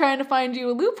 I'm just trying to find you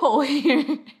a loophole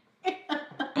here.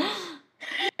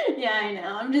 Yeah, I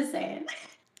know. I'm just saying.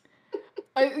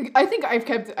 I think I've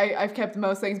kept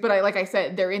most things, but like I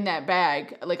said, they're in that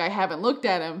bag. Like, I haven't looked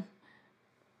at them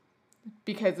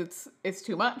because it's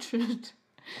too much.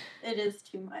 It is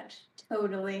too much.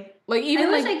 Totally. Like, even I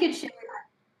wish I could share.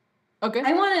 Okay.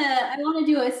 I wanna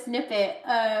do a snippet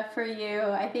for you.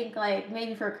 I think, like,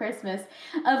 maybe for Christmas,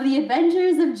 of the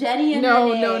Adventures of Jenny and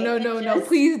Renee. No,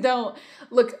 please don't.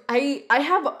 Look, I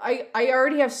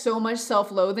already have so much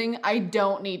self-loathing. I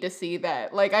don't need to see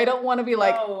that. Like, I don't want to be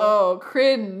like, oh,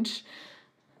 cringe.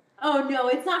 Oh no,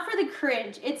 it's not for the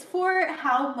cringe. It's for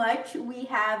how much we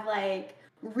have, like,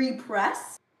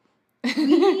 repressed. We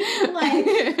need to, like,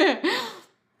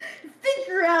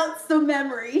 figure out some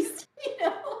memories, you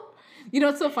know? You know,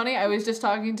 it's so funny. I was just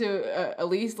talking to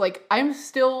Elise. Like, I'm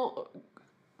still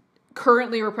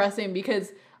currently repressing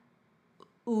because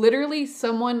literally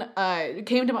someone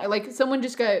came to my, like, someone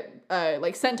just got,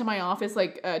 like, sent to my office,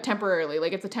 like, temporarily.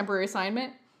 Like, it's a temporary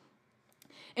assignment.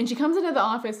 And she comes into the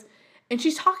office and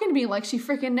she's talking to me like she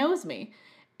freaking knows me.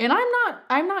 And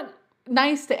I'm not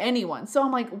nice to anyone. So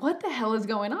I'm like, what the hell is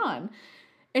going on?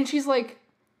 And she's like,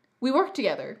 we work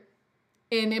together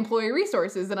in employee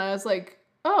resources. And I was like,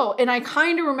 oh, and I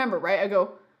kind of remember, right? I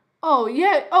go, oh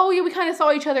yeah, we kind of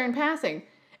saw each other in passing.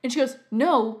 And she goes,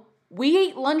 no, we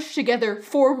ate lunch together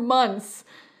for months.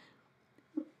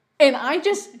 And I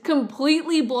just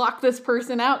completely blocked this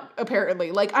person out,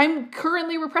 apparently. Like, I'm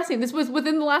currently repressing. This was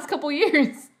within the last couple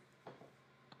years.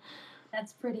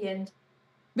 That's pretty intense.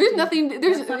 There's nothing,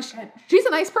 she's a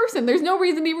nice person. There's no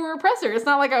reason to even repress her. It's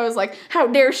not like I was like, how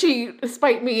dare she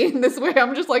spite me in this way?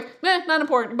 I'm just like, not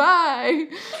important. Bye.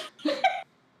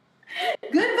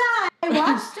 Goodbye.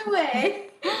 Washed away.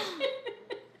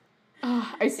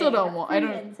 I still don't want,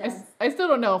 I still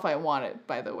don't know if I want it,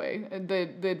 by the way.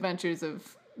 The Adventures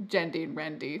of Jendy and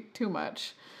Rendy. Too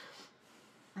much.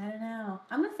 I don't know.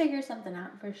 I'm going to figure something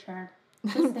out for sure.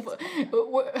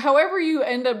 However you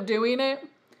end up doing it,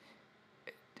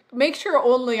 make sure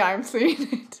only I'm seeing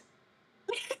it.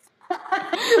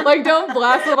 Like, don't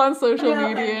blast it on social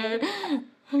media.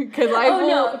 Because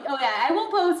I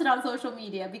won't post it on social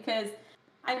media because,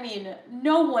 I mean,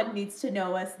 no one needs to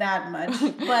know us that much.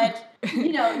 But,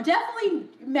 you know, definitely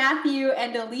Matthew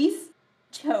and Elise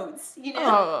totes, you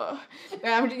know?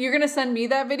 You're going to send me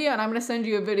that video, and I'm going to send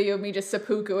you a video of me just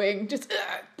seppukuing. Just...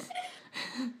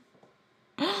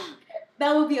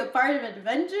 That will be a part of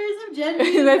Adventures of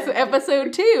Jenny. That's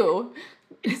episode 2.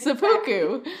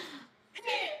 Seppuku.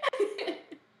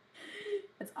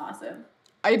 That's awesome.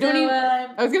 I was going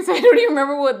to say, I don't even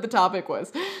remember what the topic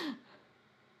was.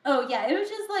 Oh, yeah. It was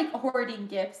just, like, hoarding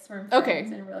gifts from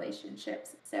friends and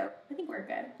relationships. So, I think we're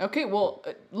good. Okay, well,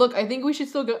 look, I think we should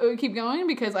still keep going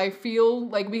because I feel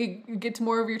like we could get to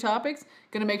more of your topics.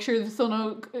 Gonna make sure there's still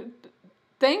no...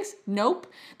 Thanks? Nope.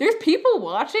 There's people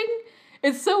watching?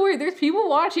 It's so weird. There's people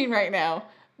watching right now,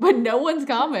 but no one's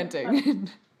commenting.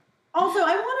 Also,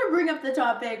 I want to bring up the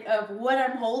topic of what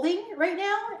I'm holding right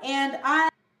now, and I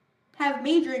have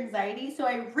major anxiety, so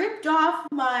I ripped off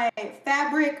my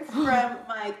fabric from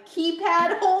my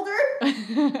keypad holder,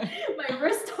 my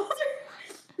wrist holder.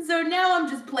 So now I'm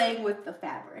just playing with the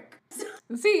fabric.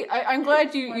 See, I'm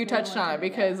glad you touched on it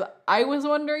because I was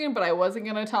wondering, but I wasn't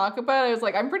going to talk about it. I was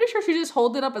like, I'm pretty sure she just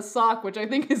holding up a sock, which I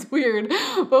think is weird,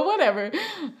 but whatever.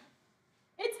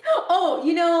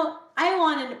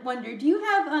 I wonder, do you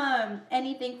have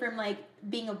anything from like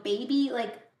being a baby,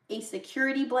 like a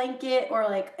security blanket or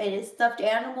like a stuffed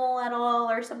animal at all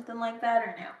or something like that,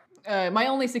 or no? My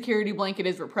only security blanket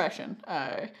is repression.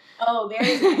 Oh,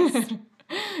 very nice.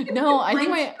 No, I think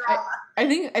Mine's drama. I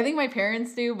think my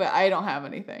parents do, but I don't have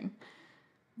anything.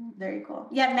 Very cool.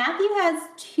 Yeah, Matthew has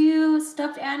 2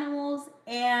 stuffed animals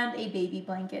and a baby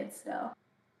blanket still.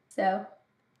 So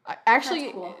Actually,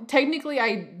 that's cool. technically,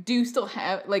 I do still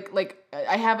have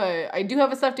I do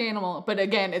have a stuffed animal, but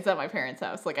again, it's at my parents'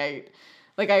 house. I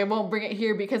won't bring it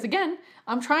here because again,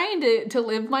 I'm trying to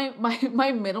live my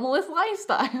minimalist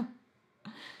lifestyle.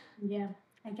 Yeah,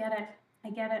 I get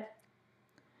it.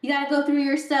 You gotta go through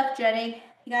your stuff, Jenny.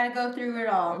 You gotta go through it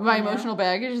all. My emotional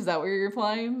baggage, is that what you're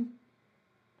implying?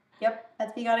 Yep, that's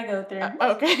what you gotta go through.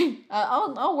 Okay,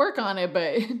 I'll work on it,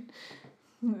 but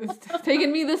it's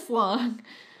taken me this long.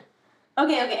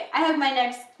 Okay. I have my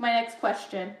next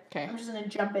question. Okay. I'm just gonna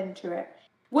jump into it.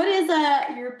 What is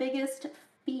your biggest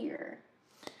fear?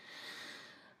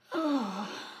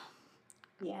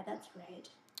 Yeah, that's right.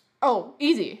 Oh,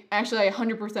 easy. Actually, I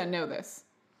 100% know this.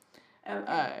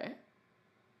 Okay.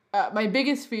 My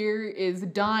biggest fear is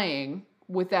dying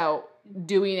without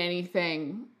doing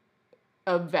anything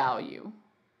of value.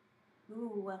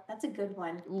 Ooh, that's a good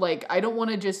one. Like, I don't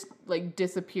want to just, like,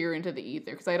 disappear into the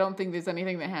ether, because I don't think there's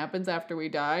anything that happens after we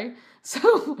die.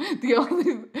 So,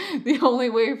 the only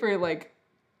way for, like,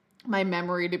 my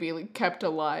memory to be like, kept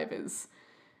alive is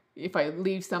if I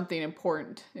leave something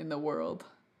important in the world.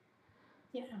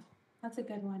 Yeah, that's a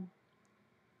good one.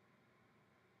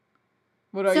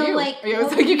 What are So, you? like, I was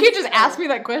what like, you would can't you just say? ask me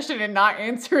that question and not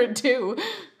answer it too.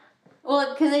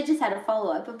 Well, because I just had a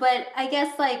follow-up. But I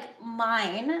guess, like,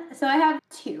 mine, so I have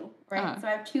 2, right? Uh-huh. So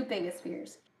I have 2 biggest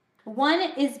fears. One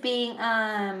is being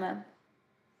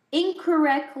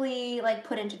incorrectly, like,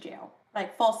 put into jail.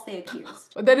 Like, falsely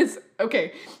accused. That is,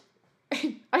 okay.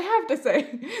 I have to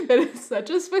say, that is such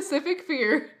a specific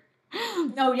fear.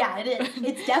 Oh, yeah, it is.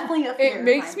 It's definitely a fear.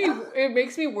 It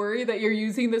makes me worry that you're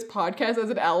using this podcast as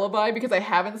an alibi because I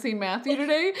haven't seen Matthew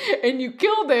today and you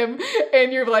killed him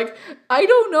and you're like, I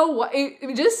don't know why.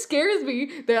 It just scares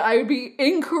me that I would be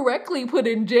incorrectly put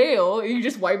in jail and you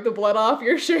just wipe the blood off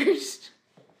your shirt.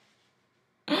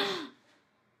 I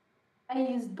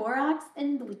used borax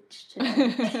and bleach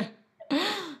today.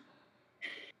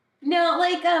 No,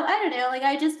 like, I don't know, like,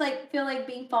 I just, like, feel like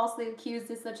being falsely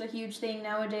accused is such a huge thing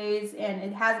nowadays, and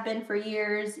it has been for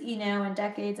years, and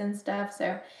decades and stuff,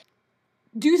 so.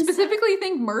 Do you specifically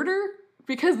think murder?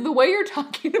 Because the way you're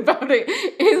talking about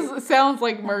it sounds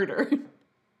like murder.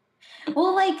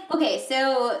 Well, like, okay,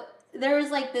 so there was,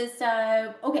 like, this,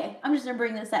 okay, I'm just gonna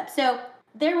bring this up. So,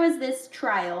 there was this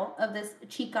trial of this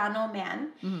Chicano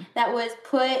man that was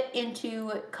put into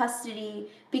custody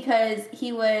because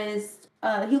he was,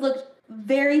 he looked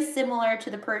very similar to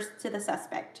the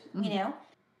suspect,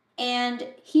 and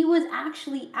he was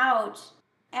actually out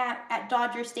at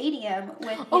Dodger Stadium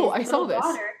with his I saw this.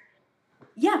 daughter.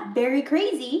 Yeah, very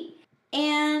crazy.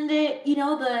 And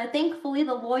thankfully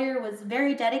the lawyer was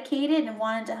very dedicated and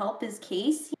wanted to help his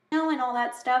case, and all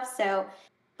that stuff. So,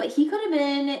 but he could have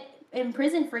been in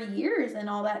prison for years and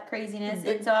all that craziness.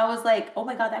 And so I was like, oh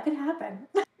my God, that could happen.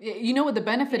 You know what the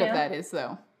benefit of that is,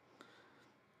 though?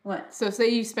 What? So say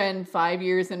you spend 5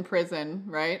 years in prison,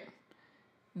 right?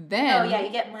 Then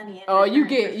you get money.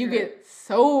 You get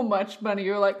so much money.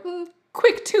 You're like,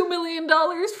 quick $2 million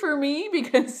for me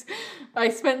because I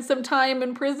spent some time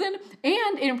in prison.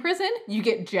 And in prison, you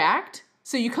get jacked.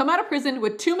 So you come out of prison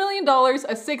with $2 million,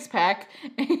 a 6-pack,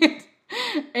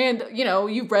 and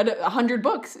you've read 100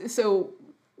 books. So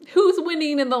who's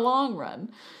winning in the long run?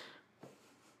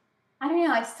 I don't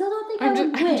know. I still don't think I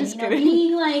would win. I'm just kidding.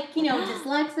 Being like,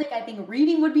 dyslexic, I think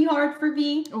reading would be hard for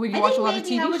me. We can watch a lot of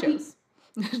TV shows.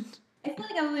 I feel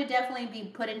like I would definitely be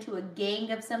put into a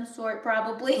gang of some sort,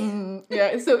 probably.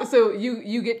 Yeah. So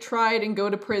you get tried and go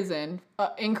to prison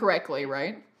incorrectly,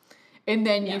 right? And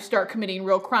then you start committing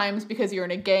real crimes because you're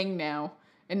in a gang now,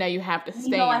 and now you have to stay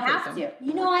in prison. I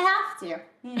have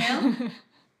to.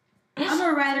 I'm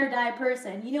a ride or die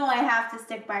person. I have to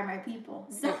stick by my people.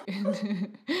 So.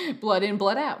 Blood in,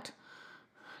 blood out.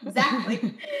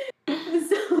 Exactly.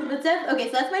 So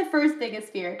that's my first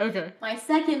biggest fear. Okay. My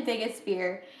second biggest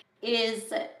fear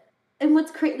is, and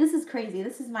this is crazy,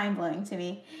 this is mind-blowing to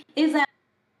me, is that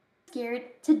I'm scared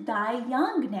to die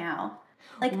young now.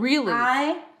 Like, really?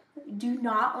 I do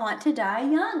not want to die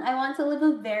young. I want to live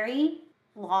a very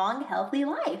long, healthy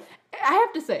life. I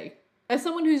have to say, as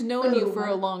someone who's known you for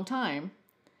a long time,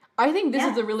 I think this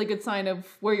is a really good sign of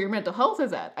where your mental health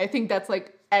is at. I think that's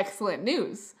like excellent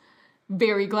news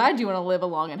very glad you want to live a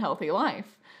long and healthy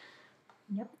life.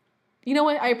 Yep. You know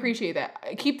what? I appreciate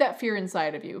that. Keep that fear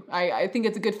inside of you. I think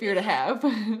it's a good fear to have.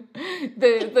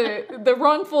 The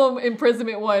wrongful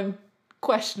imprisonment one,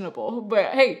 questionable.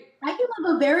 But hey, I can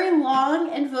live a very long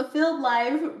and fulfilled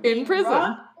life in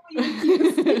prison. wrongfully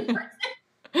accused in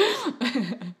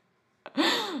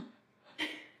prison.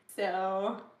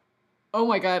 So. Oh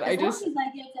my God! As long as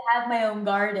I get to have my own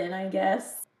garden, I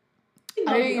guess.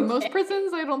 Most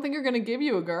prisons, I don't think are gonna give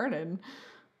you a garden.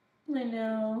 I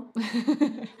know.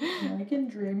 I can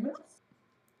dream it.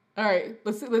 All right,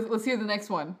 let's hear the next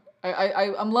one.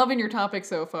 I'm loving your topic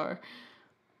so far.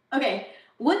 Okay,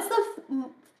 what's the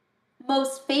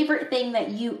most favorite thing that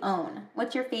you own?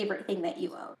 What's your favorite thing that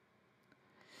you own?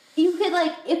 You could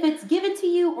if it's given to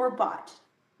you or bought,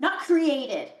 not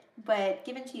created, but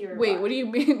given to you. Or Wait, bought. what do you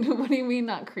mean? What do you mean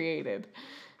not created?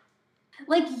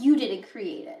 Like you didn't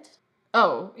create it.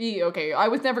 Oh, okay. I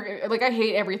was never I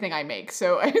hate everything I make,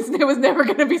 so it was never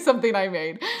gonna be something I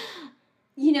made.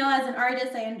 You know, as an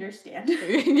artist, I understand.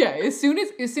 Yeah, as soon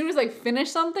as I finish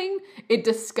something, it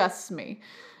disgusts me.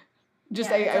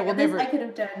 I will never. I could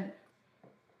have done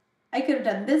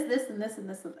this, this, and this, and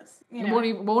this, and this. You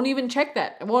know? Won't even check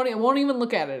that. I won't even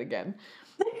look at it again.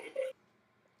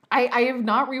 I have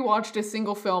not rewatched a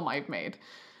single film I've made.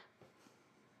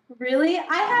 Really?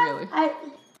 I have.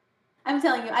 Really? I'm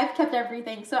telling you, I've kept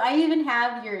everything. So I even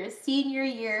have your senior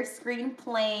year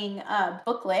screenplaying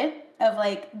booklet of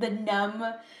the Numb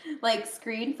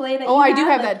screenplay that. Oh, you I do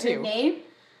have that too. Name.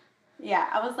 Yeah,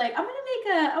 I was like, I'm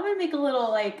gonna make a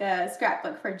little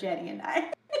scrapbook for Jenny and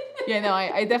I. Yeah, no,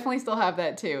 I definitely still have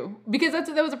that too because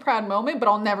that was a proud moment. But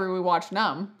I'll never rewatch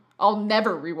Numb. I'll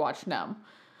never rewatch Numb.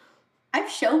 I've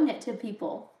shown it to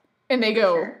people, and they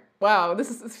go, sure. "Wow,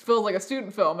 this feels like a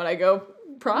student film," and I go,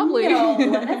 "Probably." No,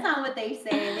 that's not what they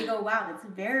say. They go, "Wow, that's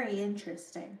very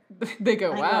interesting." They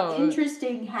go, "Wow,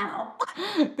 interesting how?"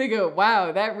 They go,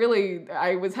 "Wow, that really.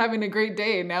 I was having a great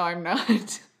day, and now I'm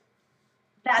not."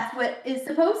 That's what is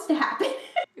supposed to happen.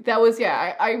 That was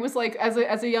I was like as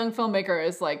a young filmmaker,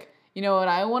 is like, you know what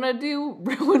I want to do?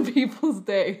 Ruin people's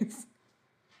days.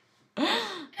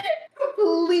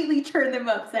 Completely turn them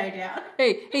upside down.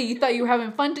 Hey, you thought you were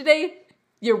having fun today?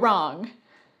 You're wrong.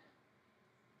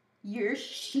 You're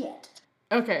shit.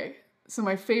 Okay, so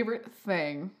my favorite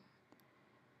thing,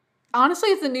 honestly,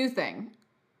 it's a new thing,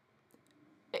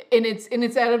 and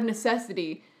it's out of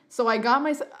necessity. So I got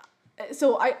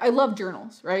I love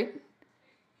journals, right?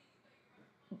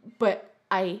 But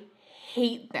I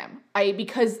hate them.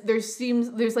 Because there's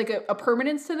a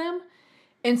permanence to them.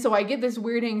 And so I get this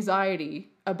weird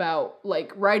anxiety about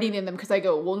writing in them because I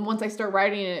go, well, once I start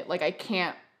writing in it, I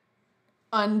can't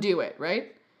undo it,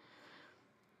 right?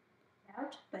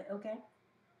 Ouch, but okay.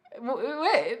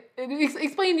 Wait,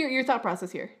 explain your thought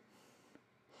process here.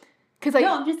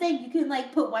 No, I'm just saying you can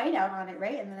put white out on it,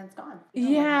 right? And then it's gone.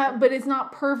 Yeah, but it's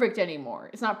not perfect anymore.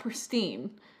 It's not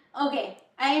pristine. Okay,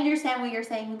 I understand what you're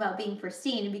saying about being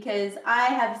pristine because I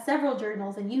have several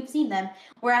journals, and you've seen them,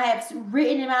 where I have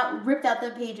written them out, ripped out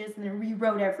the pages, and then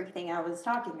rewrote everything I was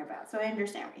talking about. So I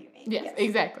understand what you mean. Yes,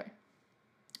 exactly.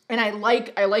 And I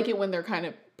like it when they're kind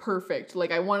of perfect.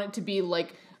 I want it to be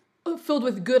filled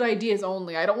with good ideas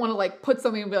only. I don't want to put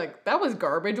something and be like, that was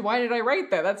garbage. Why did I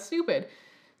write that? That's stupid.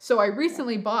 So I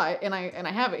recently bought, and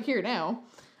I have it here now.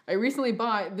 I recently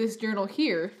bought this journal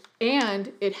here,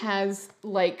 and it has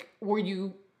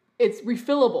it's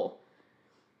refillable.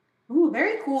 Ooh,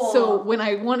 very cool. So when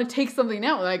I want to take something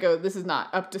out and I go, this is not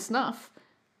up to snuff,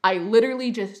 I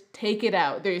literally just take it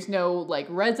out. There's no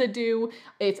residue.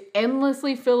 It's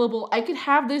endlessly fillable. I could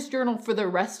have this journal for the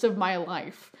rest of my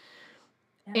life.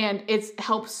 Yeah. And it's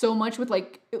helped so much with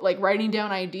writing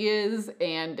down ideas,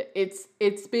 and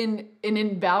it's been an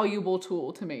invaluable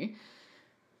tool to me.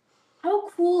 How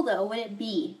cool though would it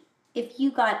be if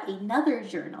you got another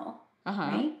journal,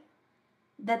 right?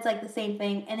 That's the same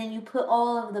thing, and then you put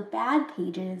all of the bad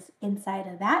pages inside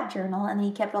of that journal, and then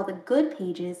you kept all the good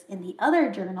pages in the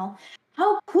other journal.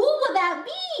 How cool would that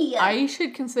be? I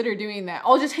should consider doing that.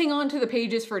 I'll just hang on to the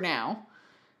pages for now.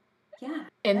 Yeah.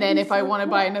 And then if I want to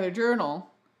buy another journal,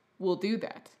 we'll do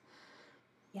that.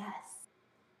 Yes.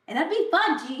 And that'd be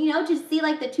fun, to see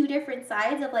the two different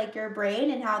sides of your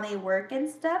brain and how they work and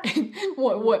stuff.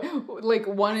 what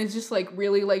one is just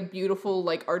really beautiful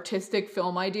artistic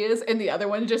film ideas, and the other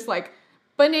one just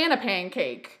banana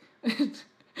pancake.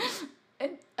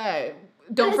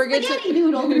 Don't forget to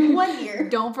noodle through 1 year.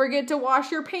 Don't forget to wash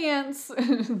your pants.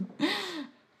 I'm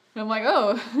like,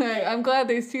 oh, I'm glad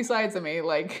there's two sides of me.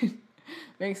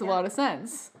 Makes a lot of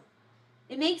sense.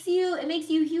 It makes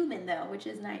you human though, which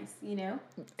is nice,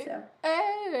 So.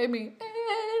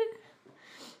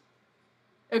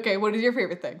 Okay, what is your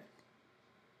favorite thing?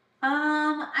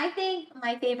 I think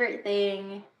my favorite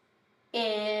thing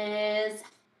is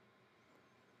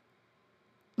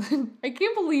I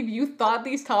can't believe you thought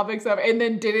these topics up and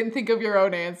then didn't think of your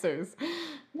own answers.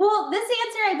 well, this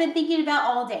answer I've been thinking about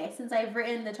all day since I've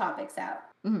written the topics out.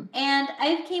 Mhm. And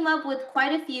I've came up with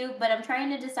quite a few, but I'm trying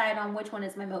to decide on which one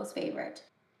is my most favorite.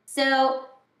 So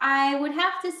I would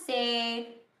have to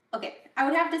say,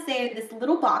 this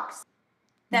little box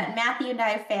that Matthew and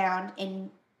I found in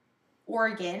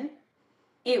Oregon.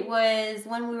 It was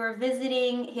when we were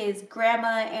visiting his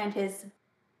grandma and his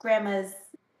grandma's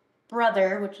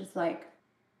brother, which is like,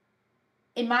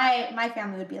 in my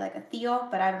family would be like a Theo,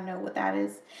 but I don't know what that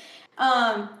is,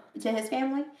 to his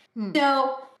family.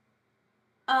 So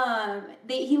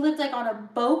he lived like on a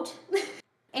boat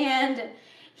and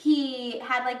he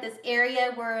had like this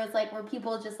area where it was like where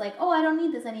people just like, oh, I don't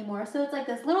need this anymore. So it's like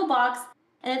this little box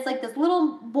and it's like this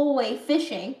little boy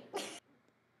fishing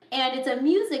and it's a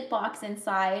music box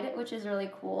inside, which is really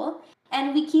cool.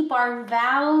 And we keep our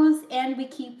vows and we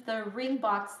keep the ring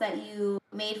box that you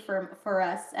made for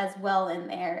us as well in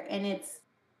there. And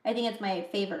I think it's my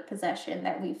favorite possession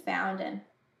that we've found, and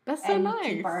That's so we nice.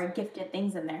 keep our gifted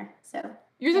things in there. So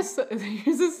Yours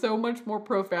is so much more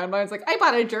profound. Mine's like, I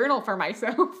bought a journal for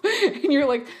myself. And you're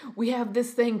like, we have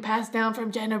this thing passed down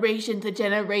from generation to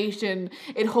generation.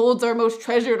 It holds our most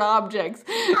treasured objects.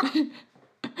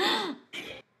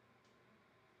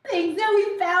 things that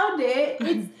we found it.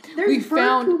 There's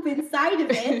bird poop inside of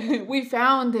it. We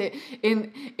found it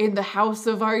in the house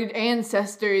of our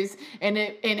ancestors, and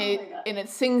it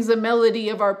sings a melody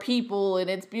of our people, and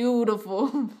it's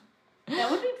beautiful.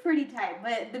 That would be pretty tight,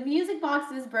 but the music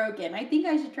box is broken. I think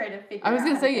I should try to figure it out. I was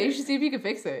gonna say, yeah, you should see if you can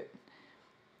fix it.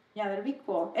 Yeah, that'd be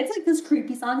cool. It's like this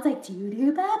creepy song. It's like doo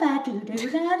doo ba ba doo doo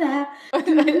da da. I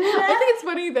think it's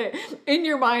funny that in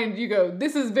your mind you go,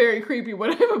 "This is very creepy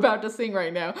what I'm about to sing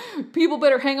right now. People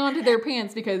better hang on to their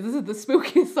pants because this is the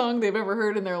spookiest song they've ever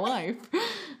heard in their life."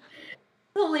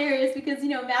 Hilarious because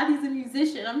Matthew's a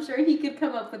musician. I'm sure he could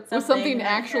come up with something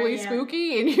actually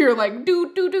spooky, and you're like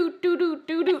doo doo doo doo doo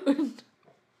doo doo.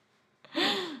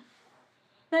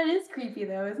 That is creepy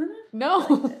though, isn't it?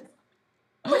 No.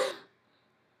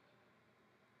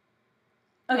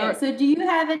 Okay, so do you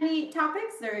have any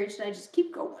topics, or should I just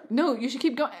keep going? No, you should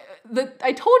keep going.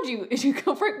 I told you,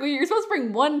 you're supposed to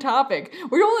bring one topic.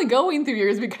 We're only going through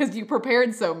yours because you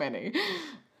prepared so many.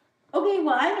 Okay,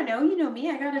 well, I don't know. You know me.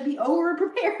 I gotta be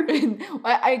over-prepared.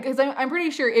 Because I'm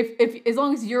pretty sure if as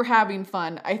long as you're having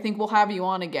fun, I think we'll have you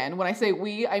on again. When I say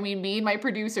we, I mean me and my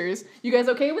producers. You guys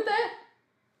okay with that?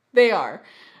 They are.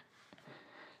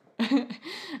 All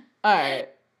right.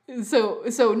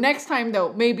 So next time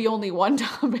though, maybe only one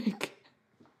topic.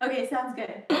 Okay, sounds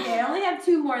good. Okay, I only have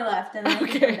 2 more left, and then I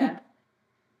think we're done.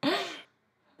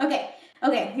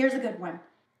 Okay, here's a good one.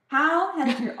 How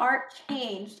has your art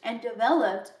changed and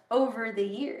developed over the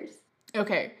years?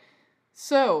 Okay,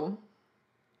 so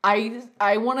I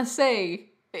want to say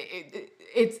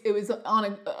it was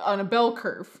on a bell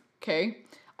curve. Okay,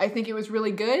 I think it was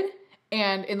really good,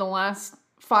 and in the last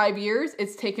 5 years,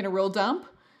 it's taken a real dump.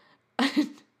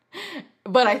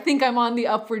 But I think I'm on the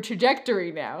upward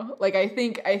trajectory now. Like I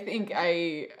think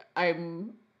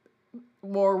I'm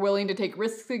more willing to take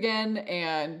risks again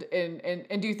and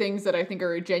do things that I think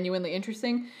are genuinely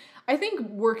interesting. I think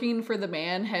working for the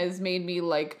man has made me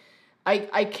like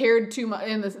I cared too much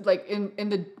in this like in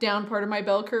the down part of my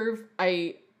bell curve.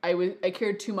 I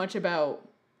cared too much about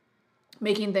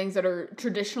making things that are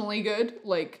traditionally good.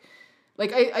 Like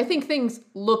I think things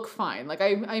look fine. Like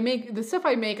I make the stuff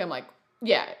I make, I'm like,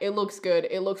 yeah, it looks good.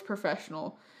 It looks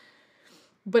professional.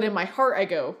 But in my heart, I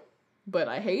go, but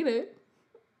I hate it.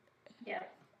 Yeah.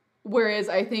 Whereas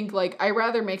I think, like, I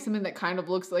rather make something that kind of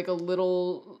looks like a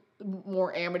little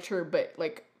more amateur, but,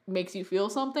 like, makes you feel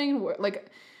something.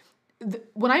 Like,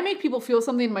 when I make people feel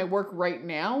something in my work right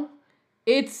now,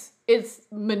 it's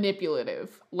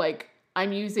manipulative. Like,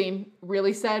 I'm using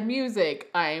really sad music.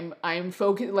 I'm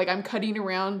focused, like, I'm cutting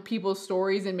around people's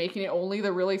stories and making it only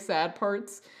the really sad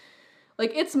parts.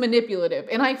 Like, it's manipulative.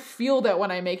 And I feel that when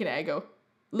I make it, I go,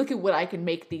 look at what I can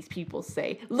make these people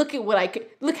say. Look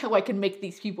how I can make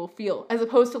these people feel. As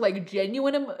opposed to, like,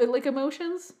 genuine, like,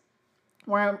 emotions.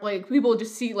 Where, I'm, like, people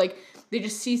just see, like, they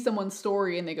just see someone's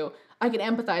story and they go, I can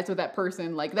empathize with that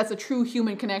person. Like, that's a true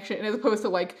human connection. As opposed to,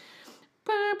 like,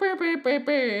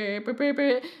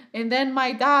 and then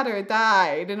my daughter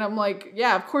died. And I'm like,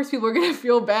 yeah, of course people are going to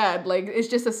feel bad. Like, it's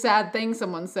just a sad thing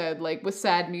someone said, like, with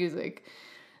sad music.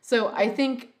 So I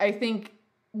think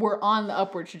we're on the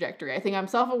upward trajectory. I think I'm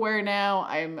self-aware now.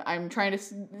 I'm trying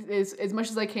to as much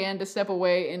as I can to step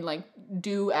away and like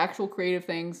do actual creative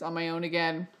things on my own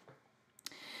again.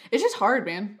 It's just hard,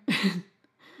 man.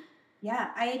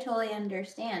 Yeah, I totally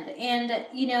understand. And,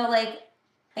 like,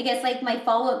 I guess, like, my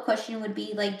follow-up question would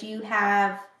be, like, do you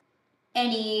have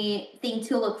anything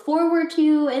to look forward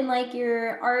to in, like,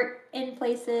 your art in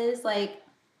places? Like,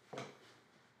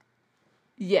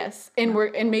 Yes, and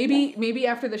maybe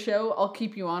after the show I'll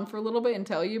keep you on for a little bit and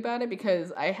tell you about it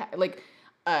because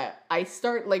I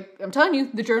start like I'm telling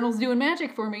you the journal's doing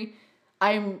magic for me.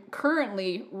 I'm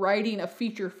currently writing a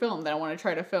feature film that I want to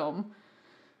try to film.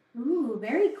 ooh,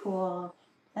 very cool.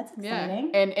 That's Yeah,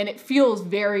 exciting. and it feels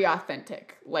very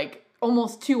authentic, like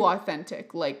almost too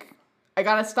authentic. Like I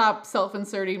gotta stop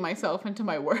self-inserting myself into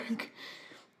my work.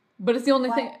 But it's the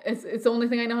only thing. It's the only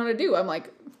thing I know how to do. I'm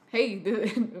like, hey,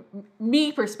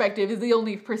 me perspective is the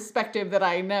only perspective that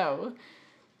I know.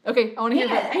 Okay, I want to hear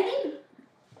Yeah, that. I think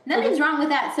nothing's wrong with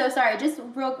that. So sorry, just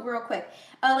real quick.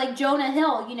 Like Jonah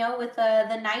Hill, with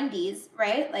the '90s,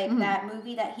 right? Like that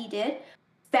movie that he did.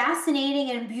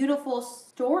 Fascinating and beautiful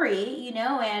story,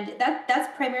 and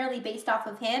that's primarily based off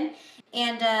of him.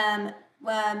 And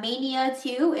Mania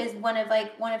 2 is one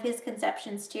of his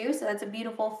conceptions too. So that's a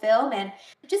beautiful film, and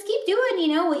just keep doing,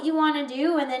 what you want to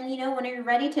do, and then when you're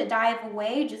ready to dive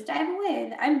away, just dive away.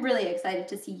 And I'm really excited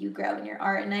to see you grow in your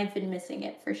art, and I've been missing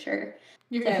it for sure.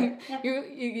 You're, So, yeah.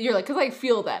 you're like, because I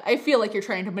feel that. I feel like you're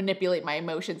trying to manipulate my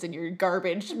emotions in your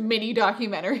garbage mini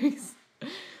documentaries.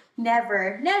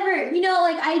 Never.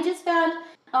 Like I just found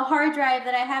a hard drive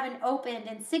that I haven't opened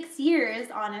in 6 years,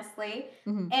 honestly,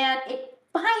 and it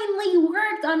finally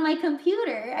worked on my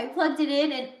computer. I plugged it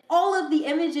in, and all of the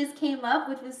images came up,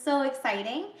 which was so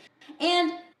exciting.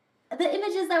 And the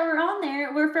images that were on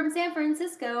there were from San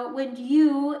Francisco when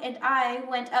you and I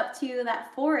went up to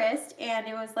that forest, and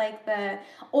it was like the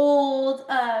old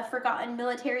forgotten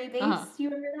military base. You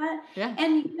remember that? Yeah.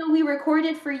 And we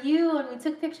recorded for you, and we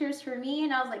took pictures for me,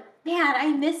 and I was like, man,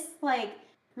 I miss like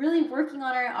really working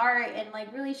on our art and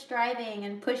like really striving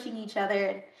and pushing each other.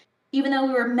 And even though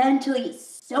we were mentally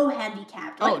so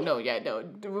handicapped. Oh, no, yeah, no.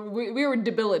 We were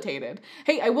debilitated.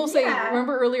 Hey, I will say,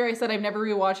 remember earlier I said I've never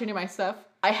rewatched any of my stuff?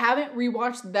 I haven't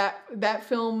rewatched that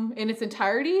film in its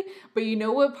entirety, but you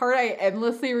know what part I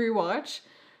endlessly rewatch?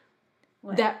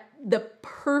 What?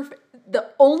 The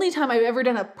only time I've ever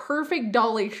done a perfect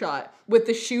dolly shot with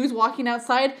the shoes walking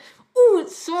outside. Ooh,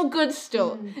 it's so good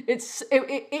still.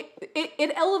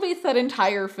 It elevates that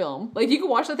entire film. Like you can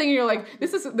watch the thing and you're like,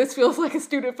 this feels like a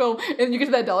student film, and then you get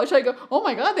to that dolly shot and go, oh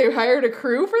my god, they hired a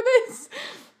crew for this?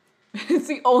 It's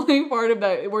the only part of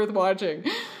that worth watching.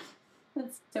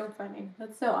 That's so funny.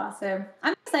 That's so awesome.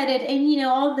 I'm excited, and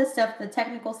all of the stuff, the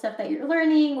technical stuff that you're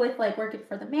learning with like working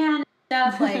for the man and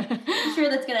stuff, like I'm sure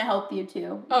that's gonna help you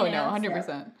too. Oh no, 100%.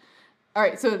 So. All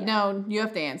right, so now you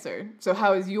have to answer. So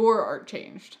how has your art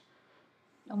changed?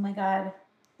 Oh my god,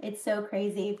 it's so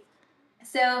crazy.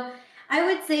 So I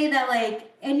would say that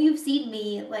like, and you've seen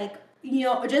me like,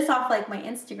 just off like my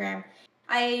Instagram.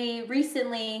 I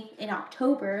recently, in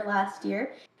October last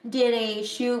year, did a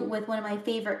shoot with one of my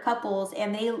favorite couples,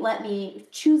 and they let me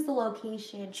choose the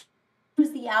location,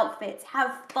 choose the outfits,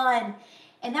 have fun.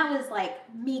 And that was like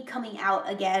me coming out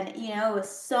again, it was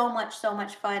so much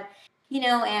fun,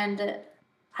 and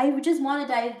I just want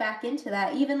to dive back into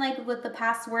that. Even like with the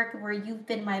past work where you've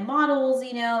been my models,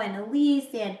 and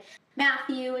Elise and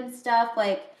Matthew and stuff,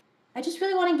 like I just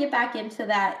really want to get back into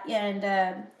that.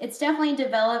 And it's definitely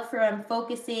developed from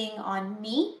focusing on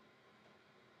me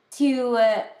to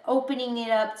opening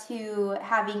it up to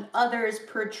having others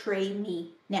portray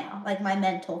me now, like my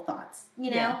mental thoughts,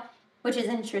 which is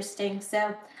interesting.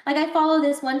 So like I follow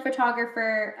this one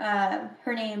photographer,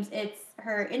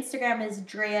 her Instagram is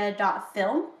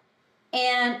drea.film,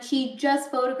 and she just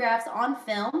photographs on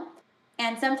film,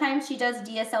 and sometimes she does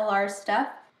DSLR stuff,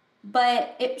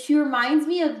 but she reminds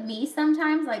me of me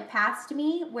sometimes, like past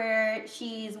me, where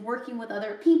she's working with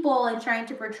other people and trying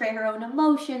to portray her own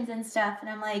emotions and stuff, and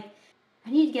I'm like, I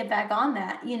need to get back on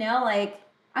that, like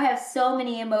I have so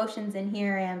many emotions in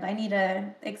here, and I need to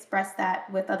express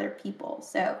that with other people.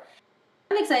 So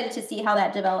I'm excited to see how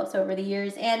that develops over the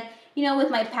years. And,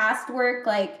 with my past work,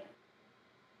 like,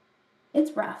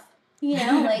 it's rough,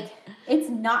 like, it's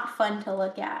not fun to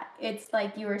look at. It's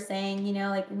like you were saying,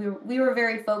 like, we were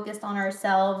very focused on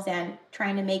ourselves and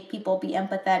trying to make people be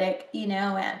empathetic,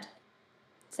 and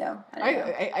so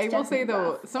I will say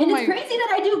though, it's crazy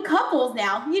that I do couples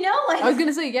now, like I was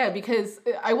gonna say, yeah, because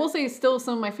I will say still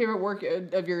some of my favorite work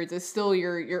of yours is still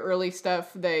your early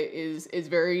stuff that is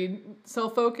very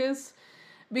self-focused,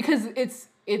 because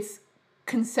it's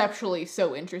conceptually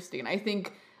so interesting. I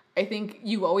think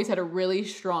you always had a really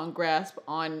strong grasp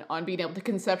on being able to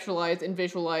conceptualize and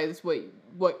visualize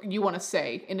what you want to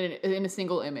say in a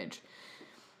single image.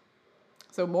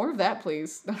 So more of that,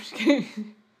 please. No, I'm just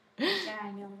kidding. Yeah,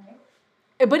 I know, right?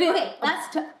 But okay,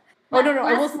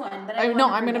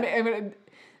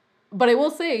 but I will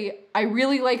say I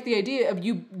really like the idea of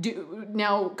you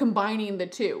now combining the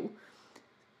two,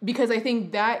 because I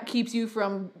think that keeps you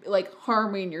from like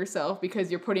harming yourself,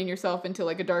 because you're putting yourself into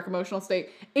like a dark emotional state,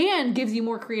 and gives you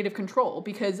more creative control,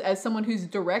 because as someone who's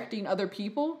directing other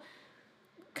people,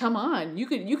 come on, you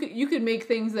could make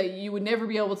things that you would never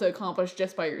be able to accomplish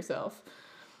just by yourself.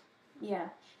 Yeah.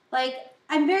 Like,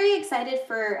 I'm very excited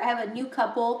I have a new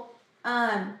couple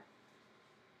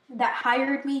that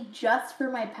hired me just for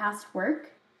my past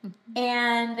work. Mm-hmm.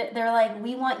 And they're like,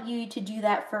 we want you to do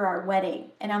that for our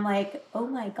wedding. And I'm like, oh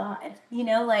my God,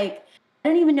 like, I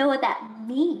don't even know what that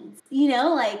means,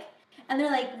 like, and they're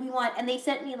like, and they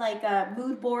sent me like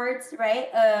mood boards,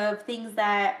 right, of things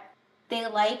that they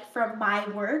like from my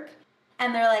work.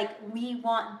 And they're like, we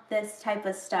want this type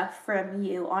of stuff from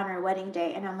you on our wedding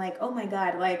day. And I'm like, oh my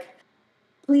God, like,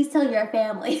 please tell your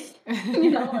family.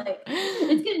 Like,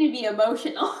 it's going to be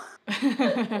emotional.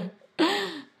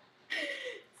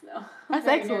 So, that's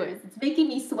excellent. Nervous. It's making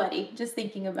me sweaty just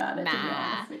thinking about it.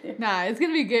 Nah, it's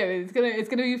going to be good. It's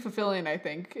gonna be fulfilling, I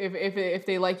think, if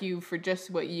they like you for just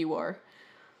what you are.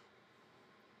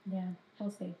 Yeah,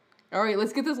 we'll see. All right,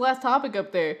 let's get this last topic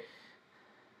up there.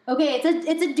 Okay, it's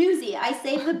a doozy. I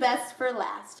saved the best for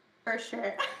last, for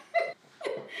sure.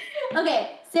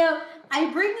 Okay, so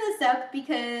I bring this up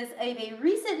because of a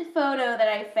recent photo that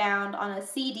I found on a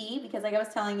CD, because like I was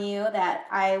telling you that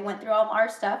I went through all our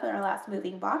stuff in our last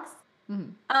moving box.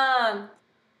 Mm-hmm.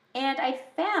 And I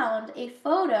found a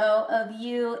photo of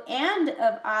you and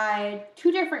of I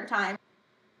 2 different times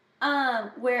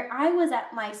where I was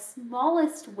at my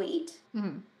smallest weight,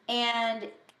 mm-hmm. and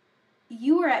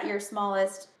you were at your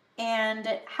smallest.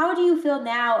 And how do you feel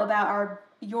now about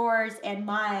yours and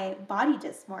my body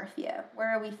dysmorphia? Where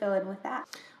are we feeling with that?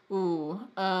 Ooh,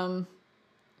 I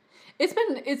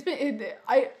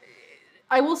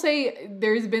will say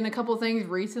there's been a couple things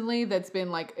recently that's been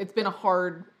like, it's been a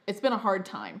hard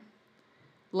time.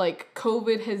 Like,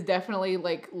 COVID has definitely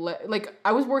like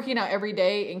I was working out every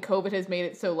day, and COVID has made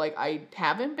it so like I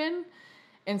haven't been,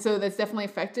 and so that's definitely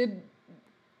affected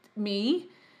me.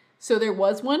 So there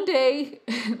was one day,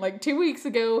 like 2 weeks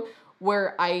ago,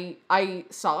 where I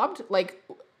sobbed, like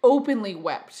openly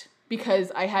wept,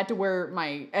 because I had to wear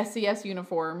my SCS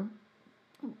uniform,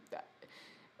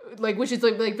 like, which is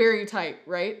like very tight,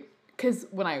 right? Because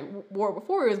when I wore it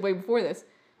before, it was way before this,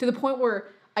 to the point where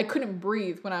I couldn't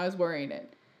breathe when I was wearing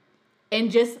it. And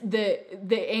just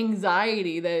the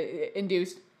anxiety that it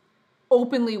induced,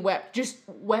 openly just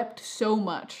wept so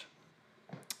much.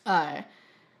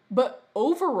 But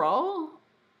overall,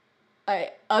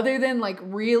 other than like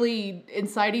really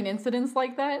inciting incidents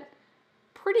like that,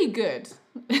 pretty good.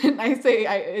 And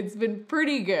it's been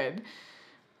pretty good.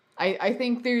 I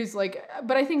think there's like,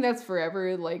 but I think that's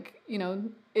forever. Like,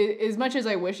 as much as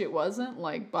I wish it wasn't,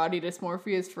 like, body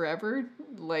dysmorphia is forever.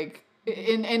 Like,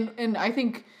 and I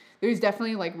think there's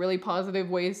definitely like really positive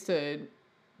ways to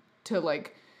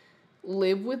like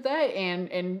live with that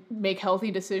and make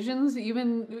healthy decisions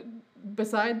even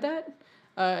beside that.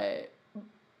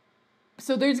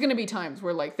 So there's going to be times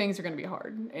where like things are going to be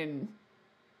hard,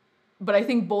 but I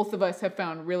think both of us have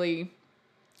found really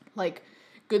like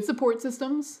good support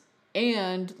systems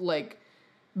and like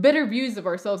better views of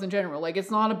ourselves in general. Like, it's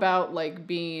not about like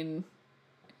being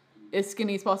as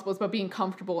skinny as possible. It's about being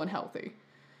comfortable and healthy.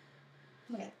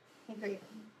 Okay, I agree.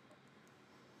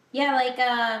 Yeah, like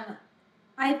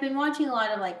I've been watching a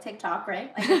lot of like TikTok,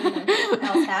 right? Like everyone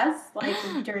else has, like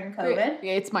during COVID.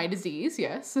 It's my disease,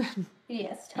 yes.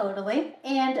 Yes, totally.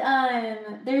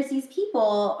 And there's these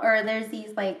people, or there's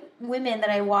these like women that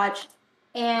I watch,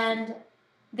 and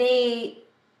they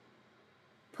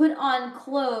put on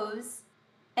clothes,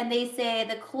 and they say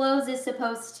the clothes is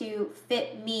supposed to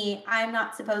fit me. I'm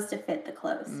not supposed to fit the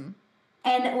clothes. Mm.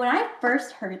 And when I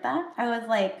first heard that, I was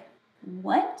like,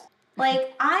 what?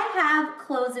 Like, I have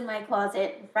clothes in my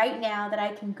closet right now that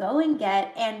I can go and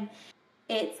get, and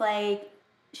it's like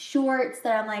shorts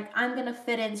that I'm like, I'm going to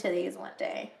fit into these one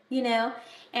day,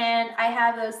 And I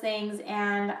have those things,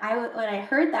 and when I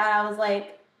heard that, I was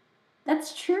like,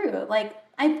 that's true. Like,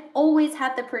 I've always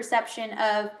had the perception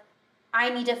of I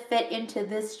need to fit into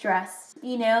this dress,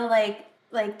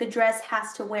 like the dress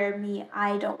has to wear me.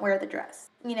 I don't wear the dress,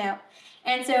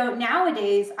 And so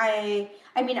nowadays, I've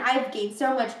gained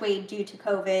so much weight due to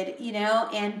COVID,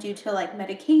 and due to like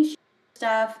medication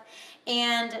stuff.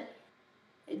 And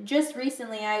just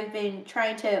recently, I've been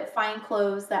trying to find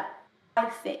clothes that I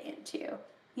fit into,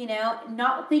 you know,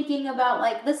 not thinking about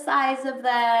like the size of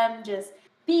them, just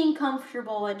being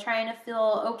comfortable and trying to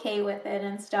feel okay with it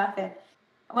and stuff. And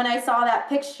when I saw that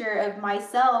picture of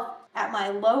myself at my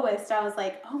lowest, I was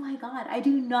like, oh my God, I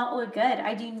do not look good.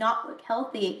 I do not look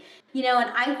healthy. You know,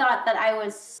 and I thought that I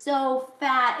was so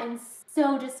fat and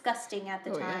so disgusting at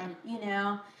the time, you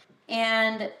know.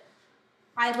 And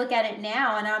I look at it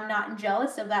now and I'm not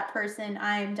jealous of that person.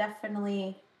 I'm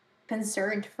definitely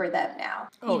concerned for them now.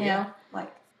 You know?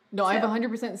 Like, no, so. I've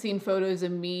 100% seen photos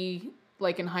of me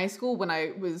like in high school when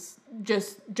I was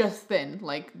just thin,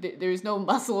 like there's no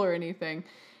muscle or anything.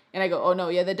 And I go, oh no,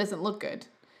 yeah, that doesn't look good.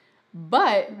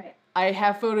 But I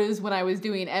have photos when I was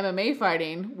doing MMA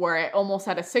fighting where I almost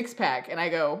had a 6-pack and I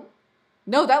go,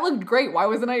 no, that looked great. Why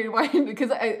wasn't I? Why? Because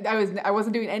I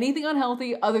wasn't doing anything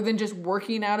unhealthy other than just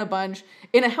working out a bunch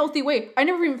in a healthy way. I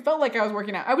never even felt like I was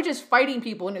working out. I was just fighting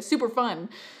people and it's super fun.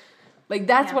 Like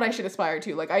that's what I should aspire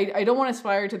to. Like I don't want to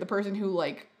aspire to the person who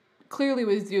like clearly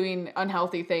was doing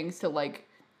unhealthy things to like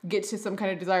get to some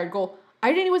kind of desired goal.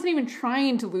 I wasn't even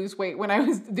trying to lose weight when I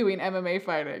was doing MMA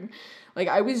fighting. Like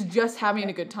I was just having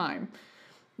a good time.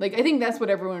 Like I think that's what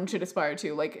everyone should aspire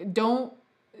to. Like don't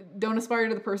aspire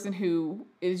to the person who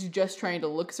is just trying to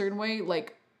look a certain way.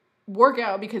 Like work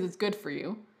out because it's good for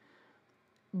you,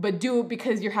 but do it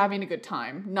because you're having a good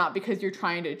time, not because you're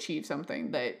trying to achieve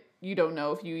something that you don't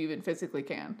know if you even physically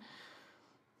can.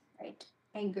 Right.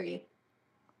 I agree.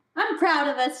 I'm proud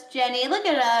of us, Jenny. Look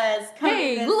at us.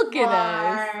 Hey, look at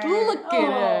us. Look at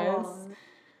us.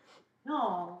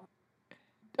 No.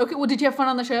 Okay, well, did you have fun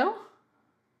on the show?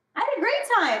 I had a great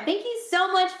time. Thank you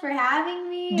so much for having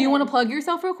me. Do you want to plug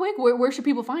yourself real quick? Where should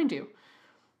people find you?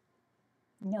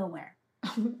 Nowhere.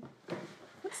 Come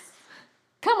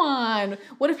on.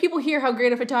 What if people hear how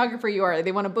great a photographer you are?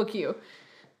 They want to book you.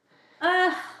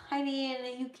 I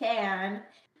mean, you can.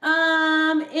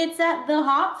 It's at The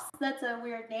Hops. That's a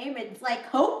weird name. It's like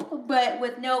Hope, but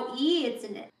with no E. It's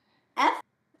an F.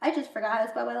 I just forgot how to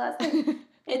spell my last name.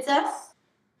 It's F.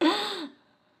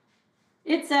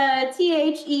 It's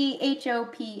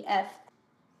THEHOPF.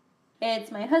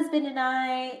 It's my husband and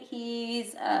I.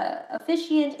 He's a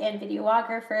officiant and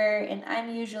videographer, and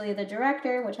I'm usually the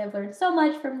director, which I've learned so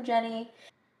much from Jenny,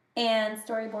 and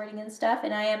storyboarding and stuff,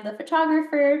 and I am the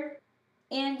photographer.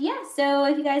 And yeah, so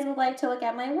if you guys would like to look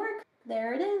at my work,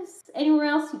 there it is. Anywhere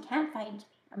else, you can't find me.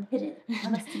 I'm hidden.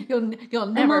 You'll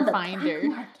never find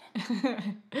her.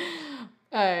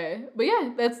 But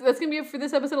yeah, that's gonna be it for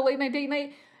this episode of Late Night Date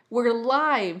Night. We're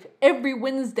live every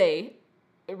Wednesday,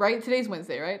 right? Today's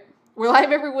Wednesday, right? We're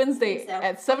live every Wednesday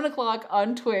at 7:00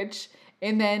 on Twitch.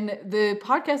 And then the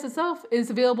podcast itself is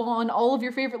available on all of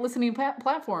your favorite listening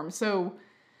platforms. So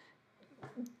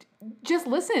just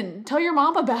listen. Tell your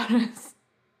mom about us.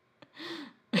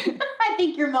 I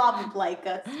think your mom would like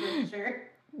us, for sure.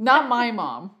 Not my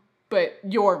mom, but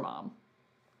your mom.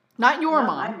 Not your mom.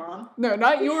 My mom. No,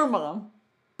 not your mom,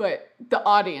 but the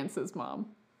audience's mom.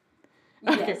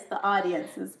 Yes, the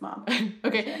audience's mom.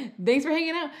 Okay, sure. Thanks for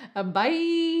hanging out.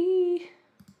 Bye.